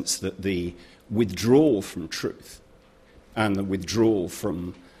in the sense that the withdrawal from truth and the withdrawal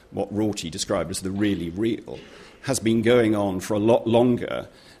from what Rorty described as the really real has been going on for a lot longer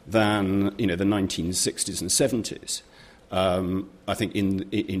than the 1960s and 70s. I think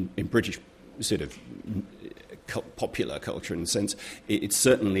in British sort of popular culture, in a sense, it's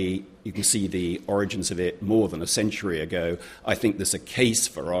certainly, you can see the origins of it more than a century ago. I think there's a case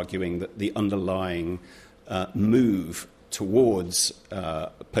for arguing that the underlying move towards a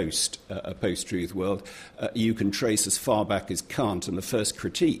post-truth world you can trace as far back as Kant and the first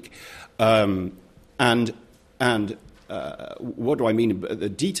Critique. And what do I mean by the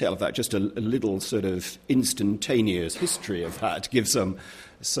detail of that? Just a little sort of instantaneous history of that to give some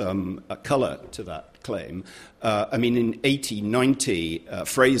colour to that claim. In 1890,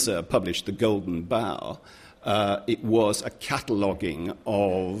 Fraser published The Golden Bough. It was a cataloguing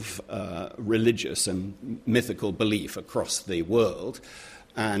of religious and mythical belief across the world,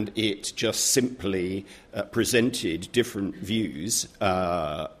 and it just simply presented different views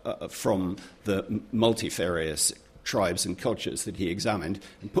from the multifarious tribes and cultures that he examined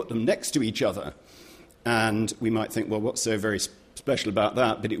and put them next to each other. And we might think, well, what's so very special about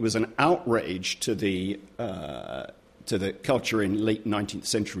that? But it was an outrage to the culture in late 19th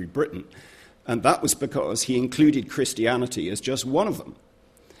century Britain. And that was because he included Christianity as just one of them.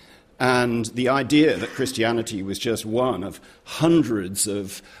 And the idea that Christianity was just one of hundreds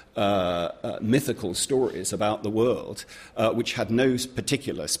of mythical stories about the world, which had no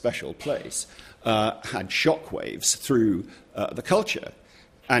particular special place, had shockwaves through the culture.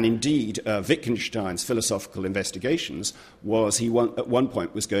 And indeed, Wittgenstein's philosophical investigations was at one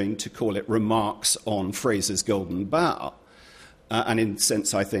point was going to call it Remarks on Fraser's Golden Bough. And in a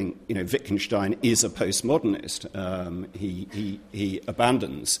sense, I think Wittgenstein is a postmodernist. He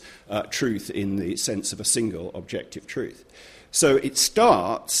abandons truth in the sense of a single objective truth. So it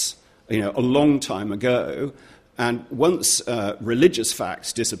starts a long time ago, and once religious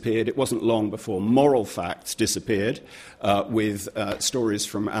facts disappeared, it wasn't long before moral facts disappeared, with stories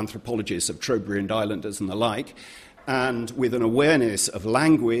from anthropologists of Trobriand Islanders and the like. And with an awareness of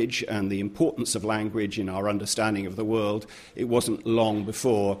language and the importance of language in our understanding of the world, it wasn't long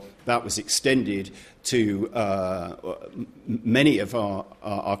before that was extended to many of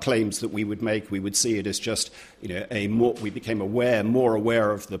our claims that we would make. We would see it as just, we became more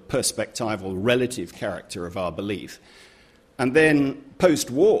aware of the perspectival relative character of our belief. And then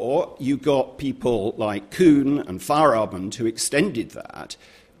post-war, you got people like Kuhn and Feyerabend who extended that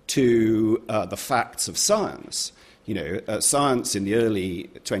to the facts of science. Science in the early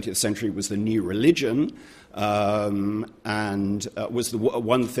 20th century was the new religion, and was the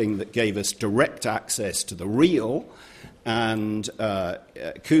one thing that gave us direct access to the real. And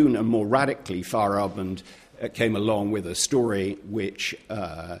Kuhn, and more radically Feyerabend, came along with a story which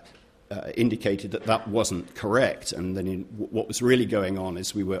indicated that wasn't correct. And then what was really going on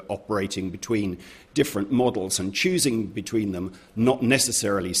is we were operating between different models and choosing between them, not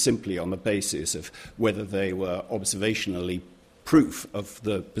necessarily simply on the basis of whether they were observationally proof of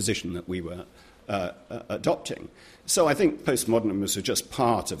the position that we were adopting. So I think postmodernism was just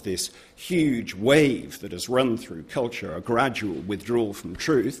part of this huge wave that has run through culture, a gradual withdrawal from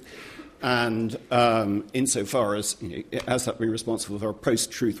truth. And insofar as as that we're responsible for a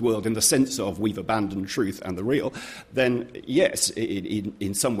post-truth world in the sense of we've abandoned truth and the real, then yes, it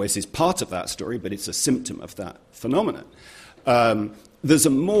in some ways is part of that story, but it's a symptom of that phenomenon. There's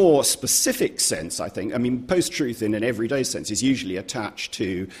a more specific sense, I think. Post-truth in an everyday sense is usually attached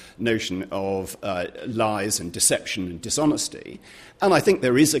to notion of lies and deception and dishonesty. And I think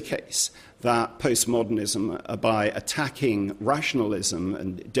there is a case that postmodernism, by attacking rationalism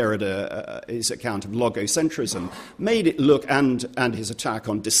and Derrida's account of logocentrism, made it look, and his attack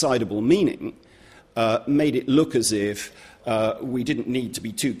on decidable meaning, made it look as if we didn't need to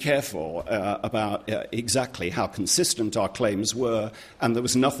be too careful about exactly how consistent our claims were, and there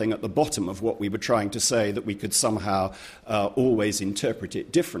was nothing at the bottom of what we were trying to say that we could somehow always interpret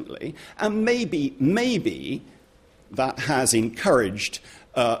it differently. And maybe that has encouraged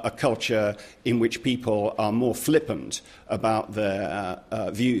a culture in which people are more flippant about their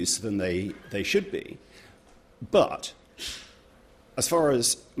views than they should be. But as far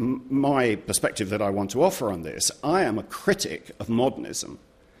as my perspective that I want to offer on this, I am a critic of modernism.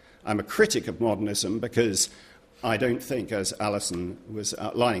 I'm a critic of modernism because I don't think, as Alison was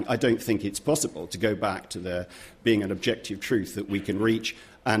outlining, I don't think it's possible to go back to there being an objective truth that we can reach.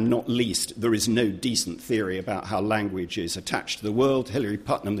 And not least, there is no decent theory about how language is attached to the world. Hilary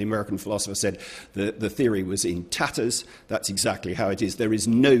Putnam, the American philosopher, said the theory was in tatters. That's exactly how it is. There is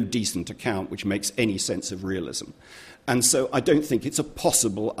no decent account which makes any sense of realism. And so I don't think it's a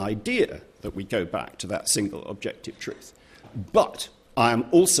possible idea that we go back to that single objective truth. But I am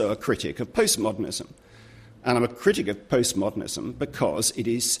also a critic of postmodernism. And I'm a critic of postmodernism because it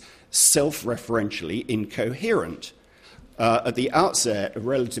is self-referentially incoherent. At the outset, a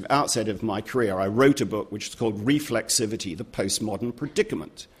relative outset of my career, I wrote a book which is called Reflexivity, the Postmodern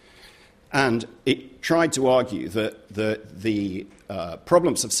Predicament. And it tried to argue that the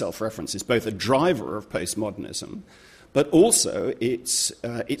problems of self-reference is both a driver of postmodernism, but also its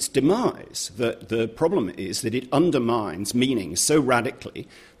demise. The problem is that it undermines meaning so radically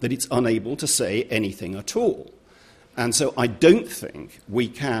that it's unable to say anything at all. And so I don't think we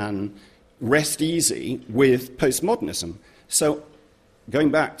can rest easy with postmodernism. So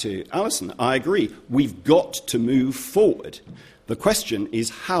going back to Alison, I agree. We've got to move forward. The question is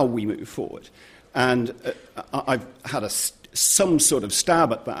how we move forward. And I've had some sort of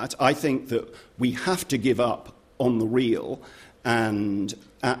stab at that. I think that we have to give up on the real and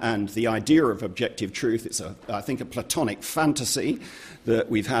the idea of objective truth. It's, I think, a Platonic fantasy that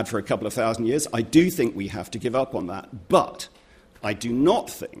we've had for a couple of thousand years. I do think we have to give up on that. But I do not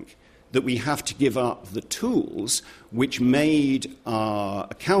think that we have to give up the tools which made our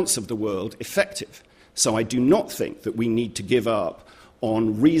accounts of the world effective. So I do not think that we need to give up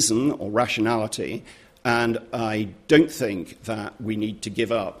on reason or rationality, and I don't think that we need to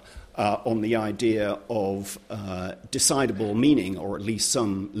give up on the idea of decidable meaning, or at least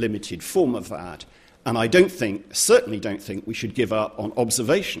some limited form of that. And I certainly don't think we should give up on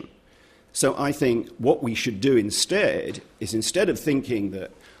observation. So I think what we should do instead is, instead of thinking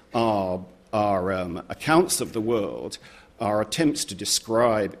that our accounts of the world are attempts to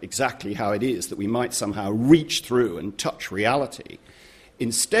describe exactly how it is, that we might somehow reach through and touch reality.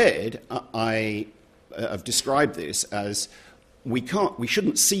 Instead, I have described this as we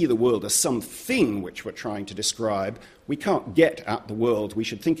shouldn't see the world as something which we're trying to describe. We can't get at the world. We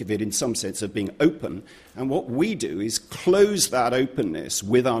should think of it in some sense of being open. And what we do is close that openness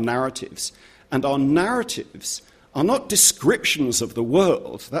with our narratives. And our narratives are not descriptions of the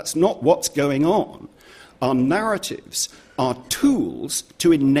world. That's not what's going on. Our narratives are tools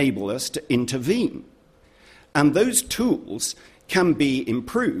to enable us to intervene. And those tools can be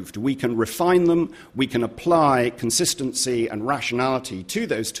improved. We can refine them, we can apply consistency and rationality to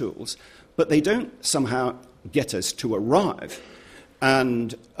those tools, but they don't somehow get us to arrive.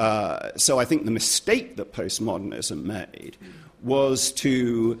 And so I think the mistake that postmodernism made was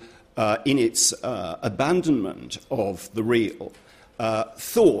to, in its abandonment of the real,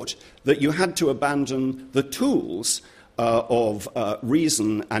 thought that you had to abandon the tools of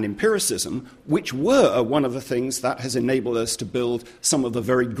reason and empiricism, which were one of the things that has enabled us to build some of the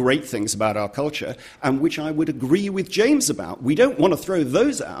very great things about our culture, and which I would agree with James about. We don't want to throw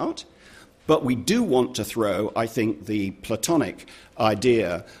those out, but we do want to throw, I think, the Platonic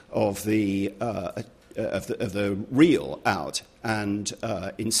idea of the real out, and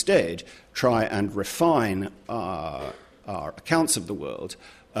instead try and refine our accounts of the world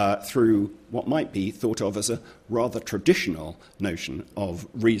through what might be thought of as a rather traditional notion of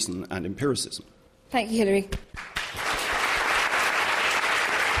reason and empiricism. Thank you, Hilary.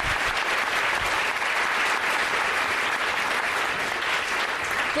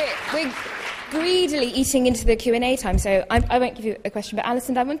 We're greedily eating into the Q&A time, so I won't give you a question, but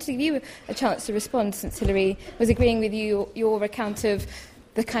Alison, I want to give you a chance to respond, since Hilary was agreeing with you, your account of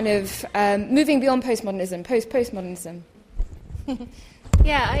the kind of moving beyond postmodernism, postmodernism.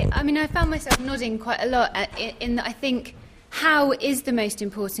 Yeah, I mean, I found myself nodding quite a lot in that I think how is the most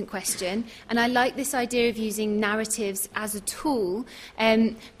important question, and I like this idea of using narratives as a tool,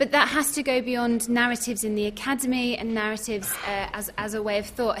 but that has to go beyond narratives in the academy and narratives as a way of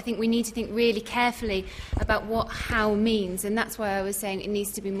thought. I think we need to think really carefully about what how means, and that's why I was saying it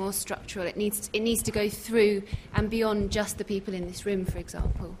needs to be more structural. It needs to go through and beyond just the people in this room, for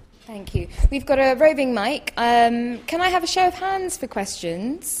example. Thank you. We've got a roving mic. Can I have a show of hands for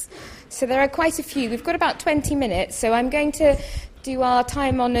questions? So there are quite a few. We've got about 20 minutes, so I'm going to do our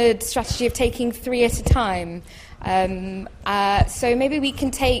time-honoured strategy of taking 3 at a time. So maybe we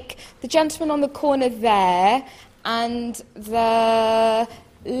can take the gentleman on the corner there and the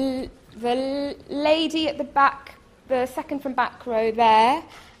lady at the back, the second from back row there,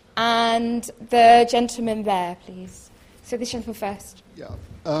 and the gentleman there, please. So this gentleman first. Yeah.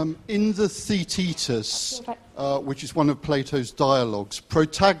 In the Theaetetus, which is one of Plato's dialogues,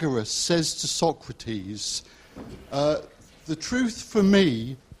 Protagoras says to Socrates, the truth for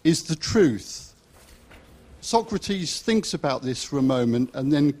me is the truth. Socrates thinks about this for a moment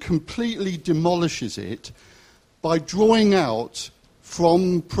and then completely demolishes it by drawing out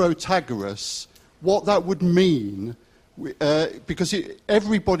from Protagoras what that would mean, because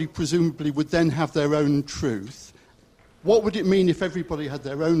everybody presumably would then have their own truth. What would it mean if everybody had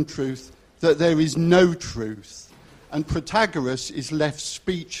their own truth, that there is no truth? And Protagoras is left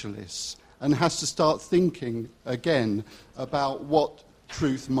speechless and has to start thinking again about what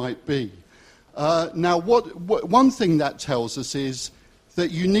truth might be. Now, one thing that tells us is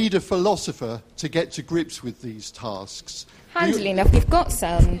that you need a philosopher to get to grips with these tasks. Handily enough, we've got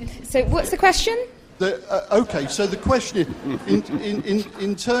some. So what's the question? Okay, so the question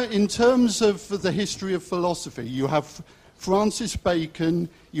is, in terms of the history of philosophy, you have Francis Bacon,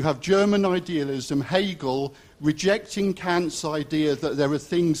 you have German idealism, Hegel rejecting Kant's idea that there are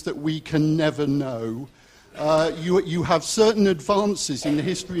things that we can never know. You have certain advances in the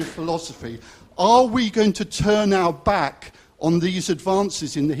history of philosophy. Are we going to turn our back on these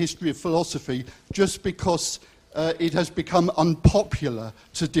advances in the history of philosophy just because it has become unpopular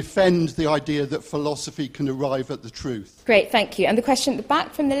to defend the idea that philosophy can arrive at the truth? Great, thank you. And the question at the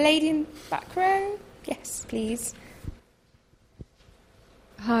back from the lady in the back row? Yes, please.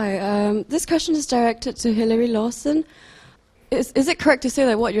 Hi, this question is directed to Hilary Lawson. Is it correct to say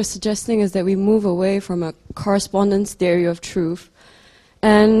that what you're suggesting is that we move away from a correspondence theory of truth?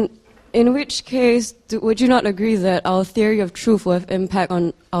 And in which case, would you not agree that our theory of truth will have impact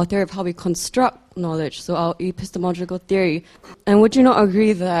on our theory of how we construct knowledge, so our epistemological theory? And would you not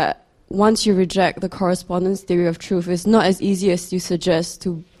agree that once you reject the correspondence theory of truth, it's not as easy as you suggest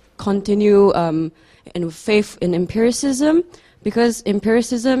to continue in faith in empiricism? Because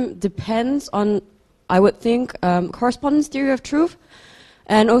empiricism depends on, I would think, correspondence theory of truth.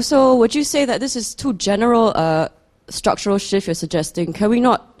 And also, would you say that this is too general a structural shift you're suggesting? Can we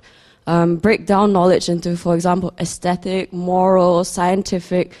not break down knowledge into, for example, aesthetic, moral,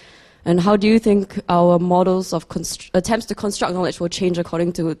 scientific? And how do you think our models of attempts to construct knowledge will change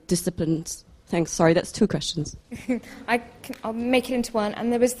according to disciplines? Thanks. Sorry, that's two questions. I'll make it into one.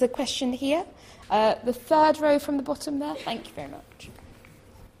 And there was the question here. The third row from the bottom there. Thank you very much.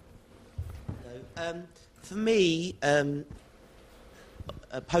 For me,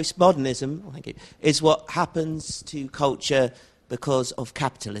 postmodernism is what happens to culture because of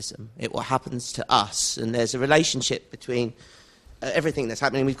capitalism. It's what happens to us. And there's a relationship between everything that's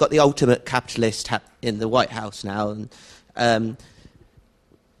happening. We've got the ultimate capitalist in the White House now. And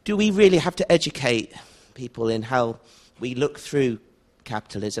do we really have to educate people in how we look through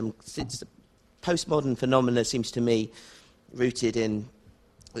capitalism? It's the postmodern phenomena seems to me rooted in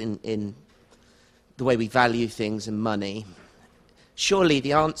the way we value things and money. Surely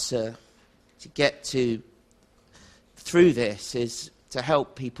the answer to get through this is to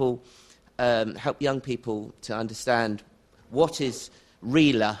help people, help young people to understand what is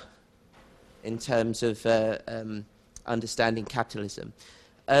realer in terms of understanding capitalism.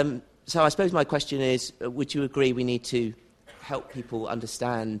 So I suppose my question is, would you agree we need to help people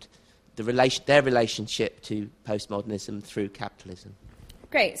understand their relationship to postmodernism through capitalism?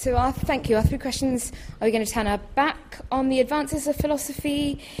 Great. So thank you. Our three questions, are we going to turn our back on the advances of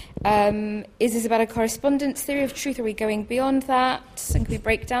philosophy? Is this about a correspondence theory of truth? Are we going beyond that? And can we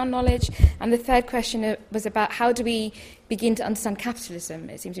break down knowledge? And the third question was about how do we begin to understand capitalism,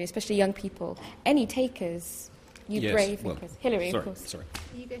 it seems to me, especially young people. Any takers? You yes, brave well, thinkers. Hilary, sorry, of course. Sorry.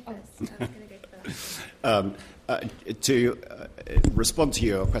 You go first. I was going to go first. To respond to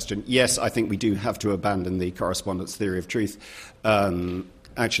your question, yes, I think we do have to abandon the correspondence theory of truth.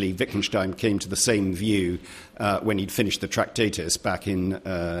 Actually, Wittgenstein came to the same view when he'd finished the Tractatus back in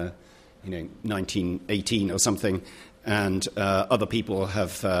 1918 or something, and other people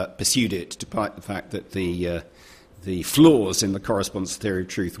have pursued it, despite the fact that the flaws in the correspondence theory of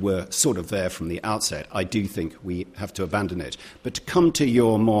truth were sort of there from the outset. I do think we have to abandon it. But to come to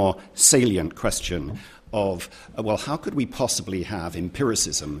your more salient question of, well, how could we possibly have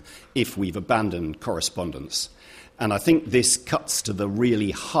empiricism if we've abandoned correspondence? And I think this cuts to the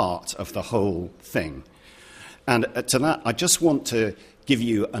really heart of the whole thing. And to that, I just want to give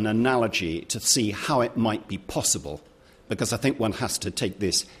you an analogy to see how it might be possible, because I think one has to take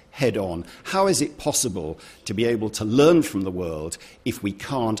this head on. How is it possible to be able to learn from the world if we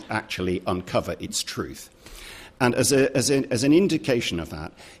can't actually uncover its truth? And as an indication of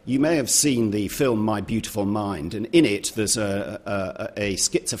that, you may have seen the film My Beautiful Mind, and in it there's a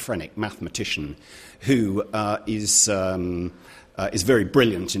schizophrenic mathematician who is very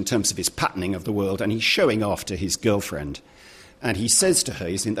brilliant in terms of his patterning of the world, and he's showing off to his girlfriend. And he says to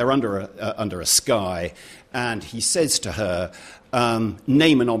her, they're under a sky, and he says to her,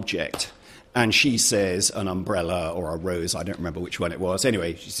 name an object. And she says an umbrella or a rose, I don't remember which one it was.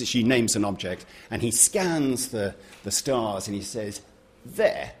 Anyway, she names an object, and he scans the stars, and he says,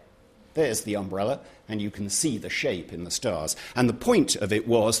 there. There's the umbrella, and you can see the shape in the stars. And the point of it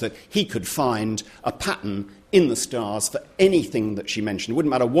was that he could find a pattern in the stars for anything that she mentioned. It wouldn't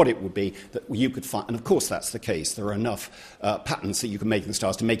matter what it would be that you could find. And of course that's the case. There are enough patterns that you can make in the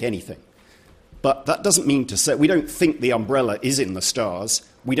stars to make anything. But that doesn't mean to say we don't think the umbrella is in the stars.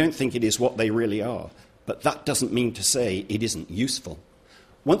 We don't think it is what they really are. But that doesn't mean to say it isn't useful.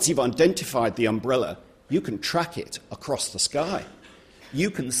 Once you've identified the umbrella, you can track it across the sky.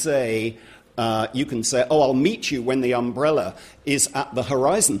 You can say, oh, I'll meet you when the umbrella is at the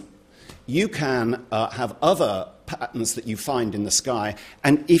horizon. You can have other patterns that you find in the sky,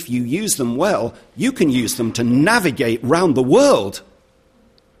 and if you use them well, you can use them to navigate round the world.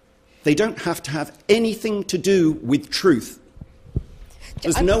 They don't have to have anything to do with truth.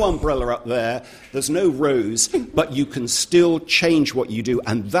 There's no umbrella up there, there's no rose, but you can still change what you do,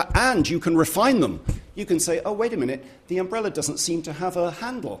 and you can refine them. You can say, oh, wait a minute, the umbrella doesn't seem to have a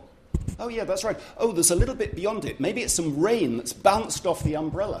handle. Oh, yeah, that's right. Oh, there's a little bit beyond it. Maybe it's some rain that's bounced off the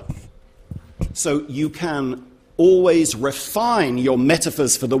umbrella. So you can always refine your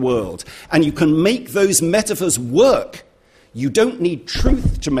metaphors for the world, and you can make those metaphors work. You don't need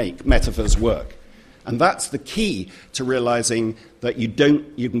truth to make metaphors work. And that's the key to realizing that you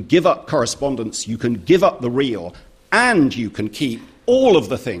can give up correspondence, you can give up the real, and you can keep all of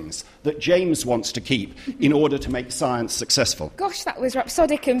the things that James wants to keep in order to make science successful. Gosh, that was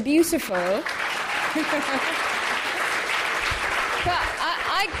rhapsodic and beautiful. But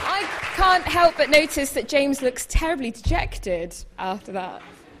I can't help but notice that James looks terribly dejected after that.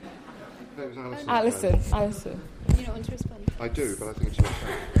 Alison. You don't want to respond? I do, but I think it's your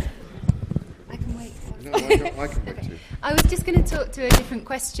turn. I can wait. No, I can wait too. I was just going to talk to a different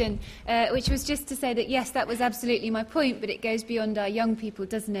question, which was just to say that, yes, that was absolutely my point, but it goes beyond our young people,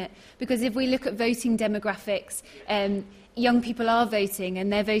 doesn't it? Because if we look at voting demographics, young people are voting,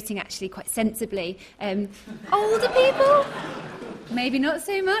 and they're voting actually quite sensibly. Older people? Maybe not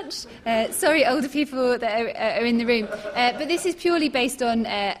so much. Sorry, older people that are in the room. But this is purely based on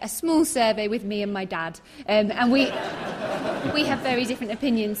a small survey with me and my dad. And we have very different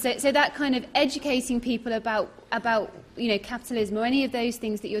opinions. So that kind of educating people about capitalism or any of those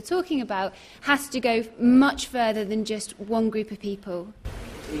things that you're talking about has to go much further than just one group of people.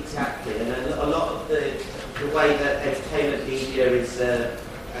 Exactly. And a lot of the way that entertainment media is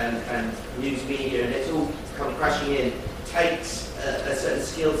and news media, and it's all come crashing in, takes a certain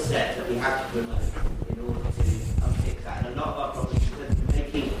skill set that we have to promote in order to unpick that. And a lot of our problems with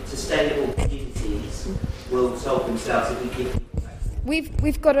making sustainable communities will solve themselves if we give people that.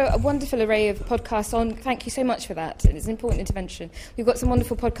 We've got a wonderful array of podcasts on. Thank you so much for that. It's an important intervention. We've got some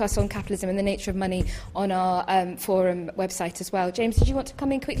wonderful podcasts on capitalism and the nature of money on our forum website as well. James, did you want to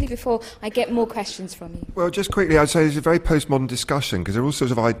come in quickly before I get more questions from you? Well, just quickly, I'd say it's a very postmodern discussion because there are all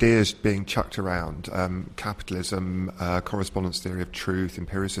sorts of ideas being chucked around. Capitalism, correspondence theory of truth,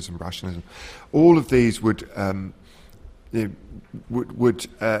 empiricism, rationalism. All of these would admit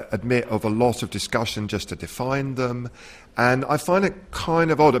of a lot of discussion just to define them. And I find it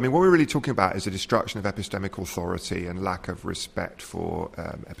kind of odd. I mean, what we're really talking about is the destruction of epistemic authority and lack of respect for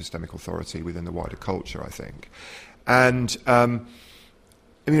epistemic authority within the wider culture, I think. And,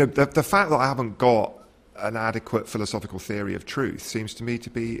 the fact that I haven't got an adequate philosophical theory of truth seems to me to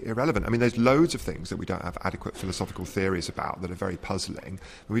be irrelevant. I mean, there's loads of things that we don't have adequate philosophical theories about that are very puzzling.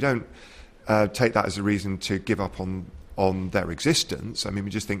 We don't take that as a reason to give up on their existence. I mean,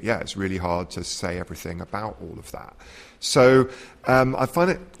 we just think, it's really hard to say everything about all of that. So I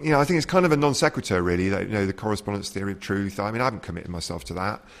find it, I think it's kind of a non sequitur, really, that, the correspondence theory of truth. I mean, I haven't committed myself to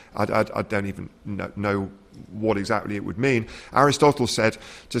that. I don't even know what exactly it would mean. Aristotle said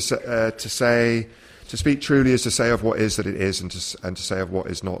to speak truly is to say of what is that it is, and to say of what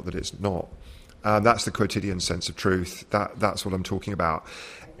is not that it's not. That's the quotidian sense of truth. That's what I'm talking about.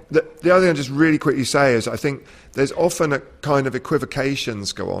 The other thing I'll just really quickly say is I think there's often a kind of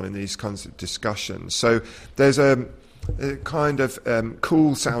equivocations go on in these kinds of discussions. So there's a kind of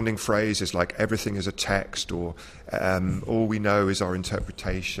cool-sounding phrases like everything is a text, or all we know is our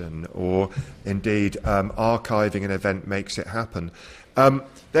interpretation, or indeed archiving an event makes it happen.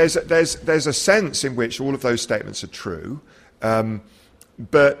 There's a sense in which all of those statements are true,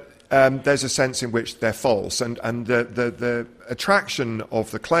 but there's a sense in which they're false, and the attraction of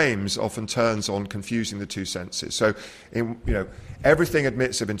the claims often turns on confusing the two senses. So, everything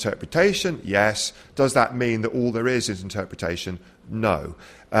admits of interpretation, yes. Does that mean that all there is interpretation? No.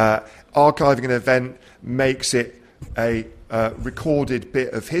 Archiving an event makes it a recorded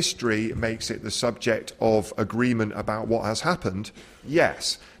bit of history, makes it the subject of agreement about what has happened?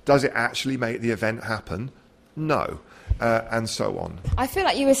 Yes. Does it actually make the event happen? No. and so on. I feel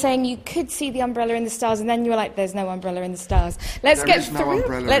like you were saying you could see the umbrella in the stars, and then you were like, "There's no umbrella in the stars." Let's get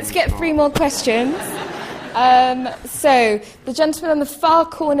 3 more questions. So the gentleman on the far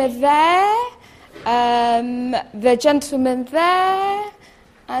corner there, the gentleman there,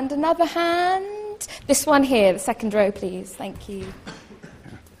 and another hand. This one here, the second row, please. Thank you.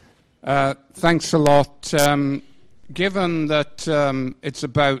 Thanks a lot. Given that it's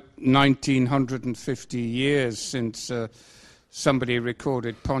about 1950 years since somebody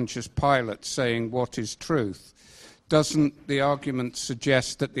recorded Pontius Pilate saying, "What is truth?" doesn't the argument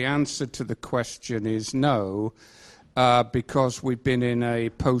suggest that the answer to the question is no, because we've been in a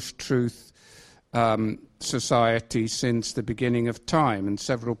post-truth society since the beginning of time? And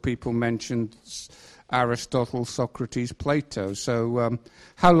several people mentioned Aristotle, Socrates, Plato. So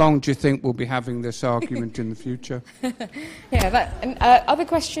how long do you think we'll be having this argument in the future? Other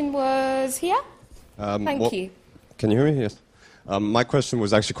question was here. Thank you. Can you hear me? Yes. My question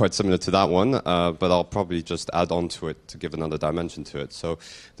was actually quite similar to that one, but I'll probably just add on to it to give another dimension to it. So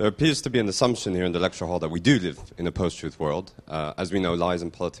there appears to be an assumption here in the lecture hall that we do live in a post-truth world. As we know, lies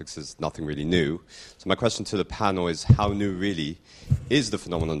in politics is nothing really new. So my question to the panel is, how new really is the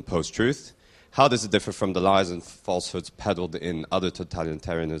phenomenon post-truth? How does it differ from the lies and falsehoods peddled in other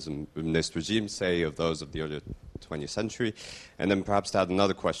totalitarianist regimes, say, of those of the early 20th century? And then perhaps to add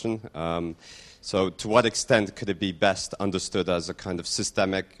another question, so to what extent could it be best understood as a kind of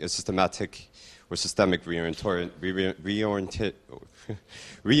systematic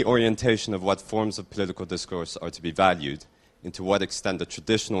reorientation of what forms of political discourse are to be valued, and to what extent the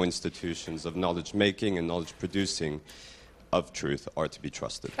traditional institutions of knowledge-making and knowledge-producing of truth are to be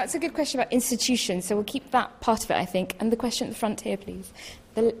trusted? That's a good question about institutions, so we'll keep that part of it, I think. And the question at the front here, please.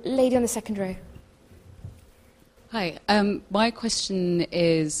 The lady on the second row. Hi. My question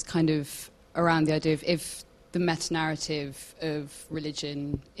is kind of around the idea of if the meta-narrative of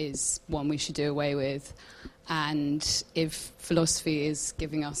religion is one we should do away with, and if philosophy is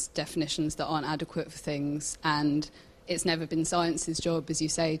giving us definitions that aren't adequate for things, and it's never been science's job, as you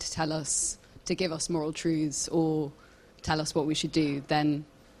say, to give us moral truths or tell us what we should do, then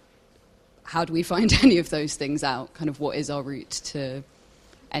how do we find any of those things out? Kind of what is our route to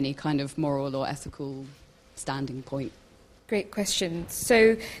any kind of moral or ethical standing point? Great question.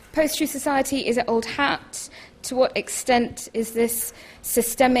 So post-truth society is an old hat. To what extent is this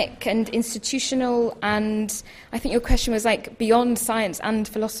systemic and institutional? And I think your question was like beyond science and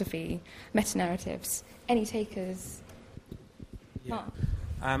philosophy, meta-narratives. Any takers? Yeah.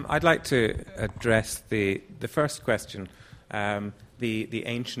 I'd like to address the first question, the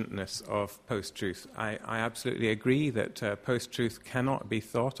ancientness of post-truth. I absolutely agree that post-truth cannot be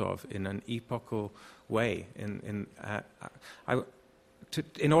thought of in an epochal way. In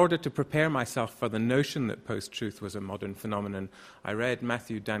order to prepare myself for the notion that post-truth was a modern phenomenon, I read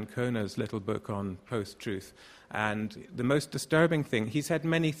Matthew Dancona's little book on post-truth. And the most disturbing thing, he said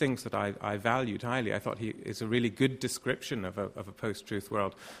many things that I valued highly. I thought he is a really good description of a post-truth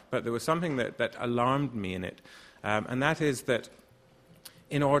world. But there was something that alarmed me in it. And that is that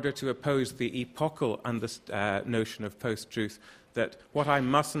in order to oppose the epochal notion of post-truth, that what I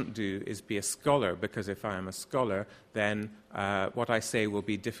mustn't do is be a scholar, because if I am a scholar, then what I say will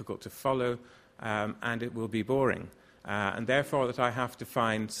be difficult to follow and it will be boring. And therefore that I have to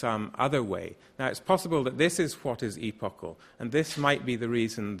find some other way. Now, it's possible that this is what is epochal, and this might be the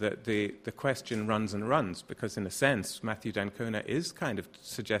reason that the question runs and runs, because in a sense, Matthew Dancona is kind of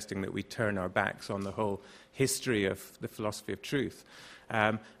suggesting that we turn our backs on the whole history of the philosophy of truth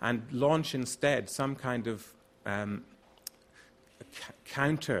and launch instead some kind of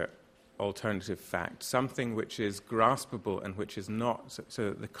counter alternative fact, something which is graspable and which is not,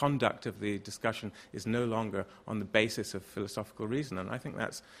 so the conduct of the discussion is no longer on the basis of philosophical reason. And I think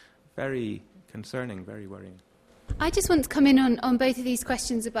that's very concerning, very worrying. I just want to come in on both of these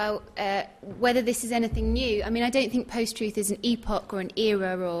questions about whether this is anything new. I mean, I don't think post-truth is an epoch or an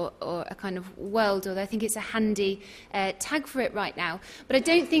era or a kind of world, although I think it's a handy tag for it right now. But I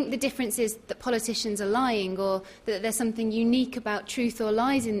don't think the difference is that politicians are lying or that there's something unique about truth or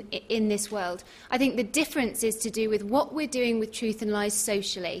lies in this world. I think the difference is to do with what we're doing with truth and lies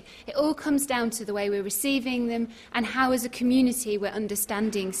socially. It all comes down to the way we're receiving them and how, as a community, we're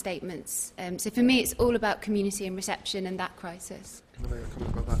understanding statements. So for me, it's all about community and reception and that crisis. Can I make a comment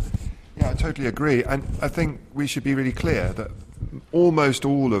about that? Yeah, I totally agree. And I think we should be really clear that almost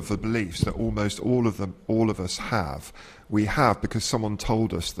all of the beliefs that almost all of us have, we have because someone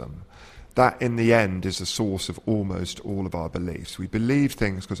told us them. That, in the end, is the source of almost all of our beliefs. We believe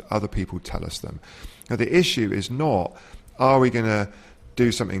things because other people tell us them. Now, the issue is not, are we going to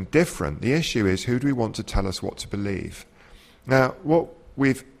do something different? The issue is, who do we want to tell us what to believe? Now, what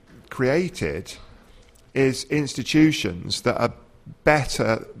we've created is institutions that are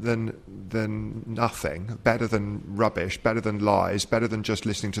better than nothing, better than rubbish, better than lies, better than just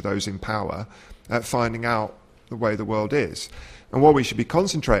listening to those in power at finding out the way the world is. And what we should be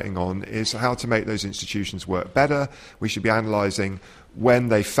concentrating on is how to make those institutions work better. We should be analysing when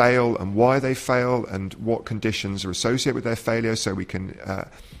they fail and why they fail and what conditions are associated with their failure so we can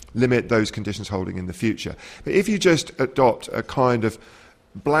limit those conditions holding in the future. But if you just adopt a kind of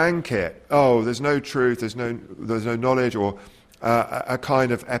blanket, there's no truth, there's no knowledge, or a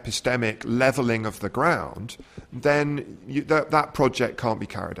kind of epistemic levelling of the ground, then that project can't be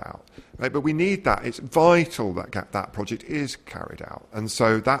carried out. Right? But we need that. It's vital that that project is carried out. And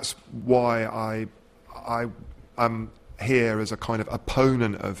so that's why I'm here as a kind of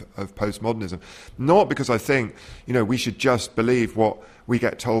opponent of postmodernism. Not because I think, we should just believe what we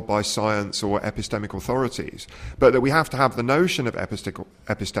get told by science or epistemic authorities, but that we have to have the notion of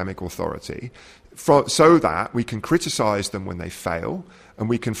epistemic authority so that we can criticise them when they fail, and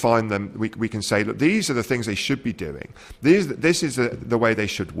we can find them, we can say, look, these are the things they should be doing, this is the way they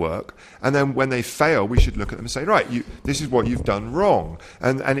should work, and then when they fail, we should look at them and say, right, this is what you've done wrong.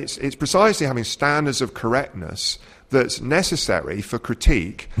 And it's precisely having standards of correctness that's necessary for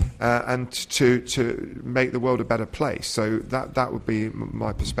critique and to make the world a better place. So that would be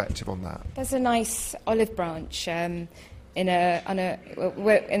my perspective on that. There's a nice olive branch in the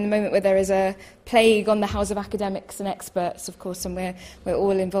moment where there is a plague on the House of Academics and Experts, of course, and we're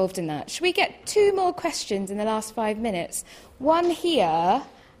all involved in that. Should we get 2 more questions in the last 5 minutes? One here,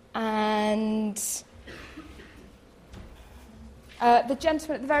 and the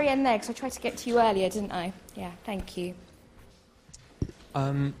gentleman at the very end there, because I tried to get to you earlier, didn't I? Yeah, thank you.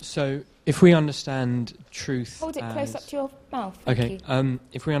 So, if we understand truth... Hold it close up to your mouth. Okay.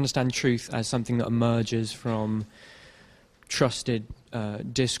 If we understand truth as something that emerges from trusted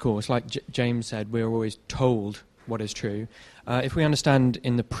discourse, like James said, we're always told what is true. If we understand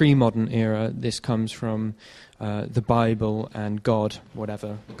in the pre-modern era, this comes from the Bible and God,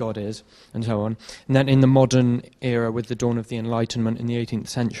 whatever God is, and so on. And then in the modern era, with the dawn of the Enlightenment in the 18th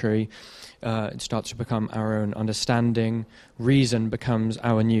century, it starts to become our own understanding. Reason becomes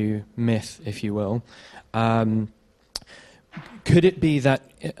our new myth, if you will. Could it be that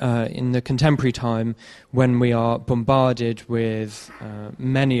in the contemporary time, when we are bombarded with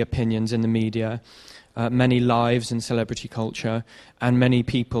many opinions in the media, many lives in celebrity culture, and many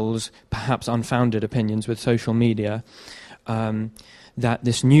people's perhaps unfounded opinions with social media, that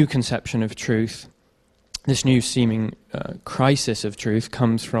this new conception of truth, this new seeming crisis of truth,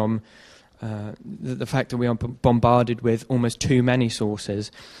 comes from the fact that we are bombarded with almost too many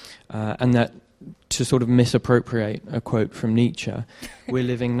sources, and that, to sort of misappropriate a quote from Nietzsche, we're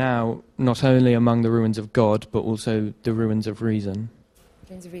living now not only among the ruins of God, but also the ruins of reason.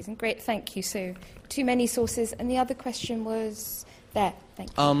 Ruins of reason. Great, thank you. So, too many sources. And the other question was there.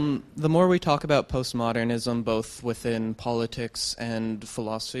 Thank you. The more we talk about postmodernism, both within politics and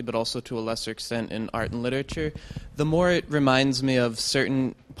philosophy, but also to a lesser extent in art and literature, the more it reminds me of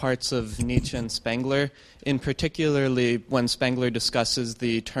certain parts of Nietzsche and Spengler, in particularly when Spengler discusses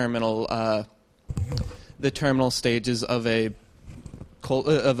the terminal stages of a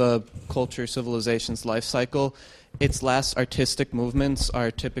culture civilization's life cycle. Its last artistic movements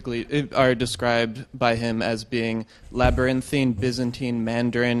are described by him as being labyrinthine, Byzantine,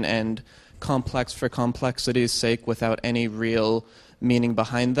 Mandarin, and complex for complexity's sake without any real meaning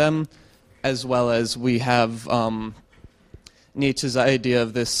behind them, as well as we have Nietzsche's idea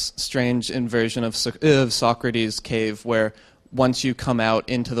of this strange inversion of Socrates' cave, where once you come out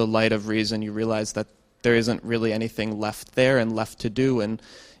into the light of reason, you realize that there isn't really anything left there and left to do, and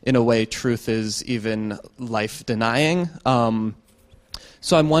in a way, truth is even life-denying.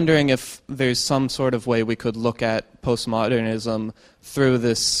 So I'm wondering if there's some sort of way we could look at postmodernism through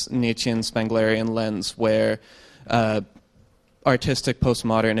this Nietzschean Spenglerian lens, where artistic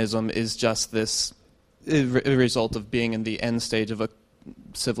postmodernism is just this result of being in the end stage of a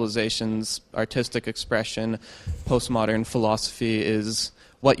civilization's artistic expression. Postmodern philosophy is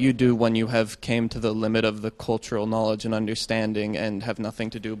what you do when you have came to the limit of the cultural knowledge and understanding and have nothing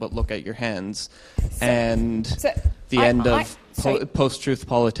to do but look at your hands. Post-truth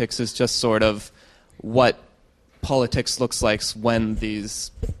politics is just sort of what politics looks like when these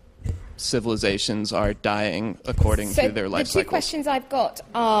civilizations are dying according to their life cycles. The 2 questions I've got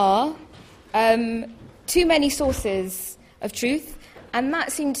are too many sources of truth, and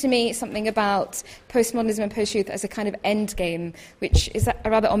that seemed to me something about postmodernism and post-truth as a kind of end game, which is a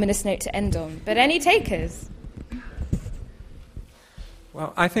rather ominous note to end on. But any takers?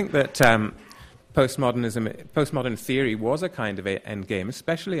 Well, I think that postmodern theory was a kind of endgame,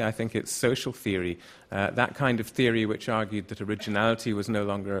 especially, I think, its social theory, that kind of theory which argued that originality was no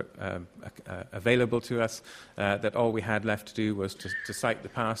longer available to us, that all we had left to do was to cite the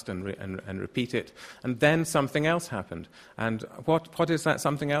past and repeat it. And then something else happened. And what is that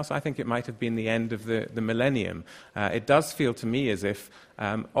something else? I think it might have been the end of the millennium. It does feel to me as if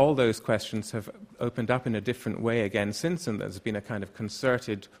all those questions have opened up in a different way again since, and there's been a kind of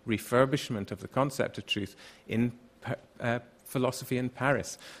concerted refurbishment of the concept of truth in philosophy in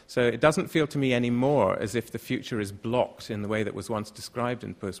Paris. So it doesn't feel to me anymore as if the future is blocked in the way that was once described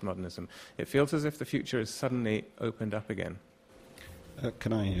in postmodernism. It feels as if the future has suddenly opened up again. I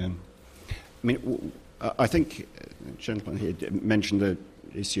think the gentleman here mentioned the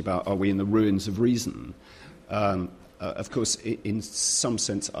issue about are we in the ruins of reason? Of course, in some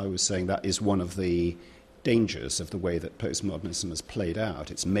sense, I was saying that is one of the dangers of the way that postmodernism has played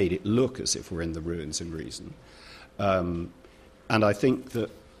out. It's made it look as if we're in the ruins of reason. And I think that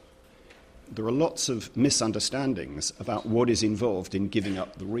there are lots of misunderstandings about what is involved in giving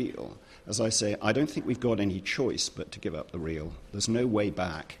up the real. As I say, I don't think we've got any choice but to give up the real. There's no way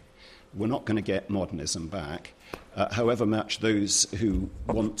back. We're not going to get modernism back. However much those who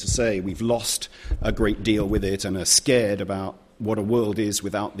want to say we've lost a great deal with it and are scared about what a world is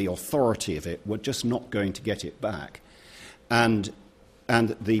without the authority of it, we're just not going to get it back. And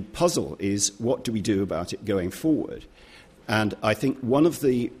the puzzle is, what do we do about it going forward? And I think one of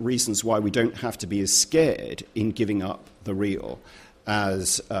the reasons why we don't have to be as scared in giving up the real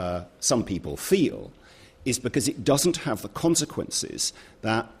as some people feel is because it doesn't have the consequences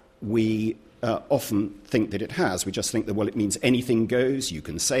that we often think that it has. We just think that, well, it means anything goes, you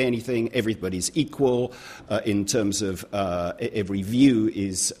can say anything, everybody's equal in terms of every view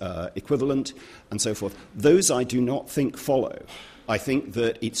is equivalent, and so forth. Those I do not think follow. I think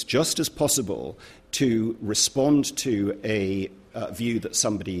that it's just as possible to respond to a view that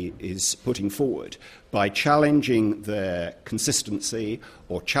somebody is putting forward by challenging their consistency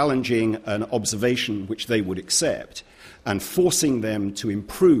or challenging an observation which they would accept and forcing them to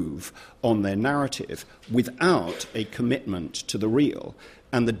improve on their narrative without a commitment to the real.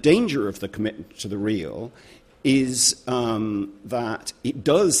 And the danger of the commitment to the real is that it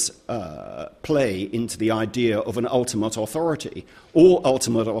does play into the idea of an ultimate authority. All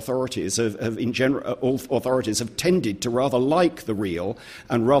ultimate authorities all authorities have tended to rather like the real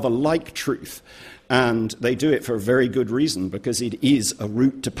and rather like truth. And they do it for a very good reason, because it is a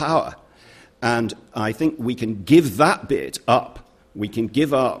route to power. And I think we can give that bit up. We can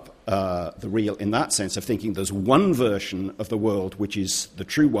give up the real in that sense of thinking there's one version of the world which is the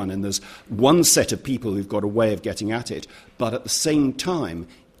true one, and there's one set of people who've got a way of getting at it, but at the same time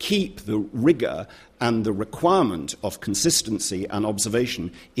keep the rigour and the requirement of consistency and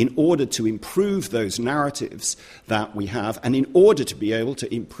observation in order to improve those narratives that we have and in order to be able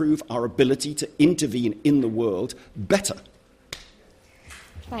to improve our ability to intervene in the world better.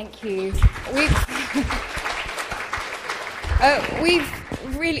 Thank you. We've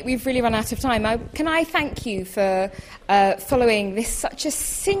really run out of time. Can I thank you for following this such a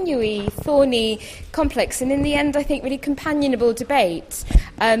sinewy, thorny, complex, and in the end, I think, really companionable debate.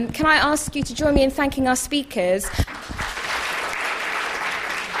 Can I ask you to join me in thanking our speakers?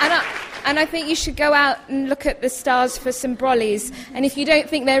 And I think you should go out and look at the stars for some brollies. And if you don't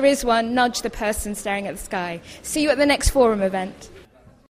think there is one, nudge the person staring at the sky. See you at the next forum event.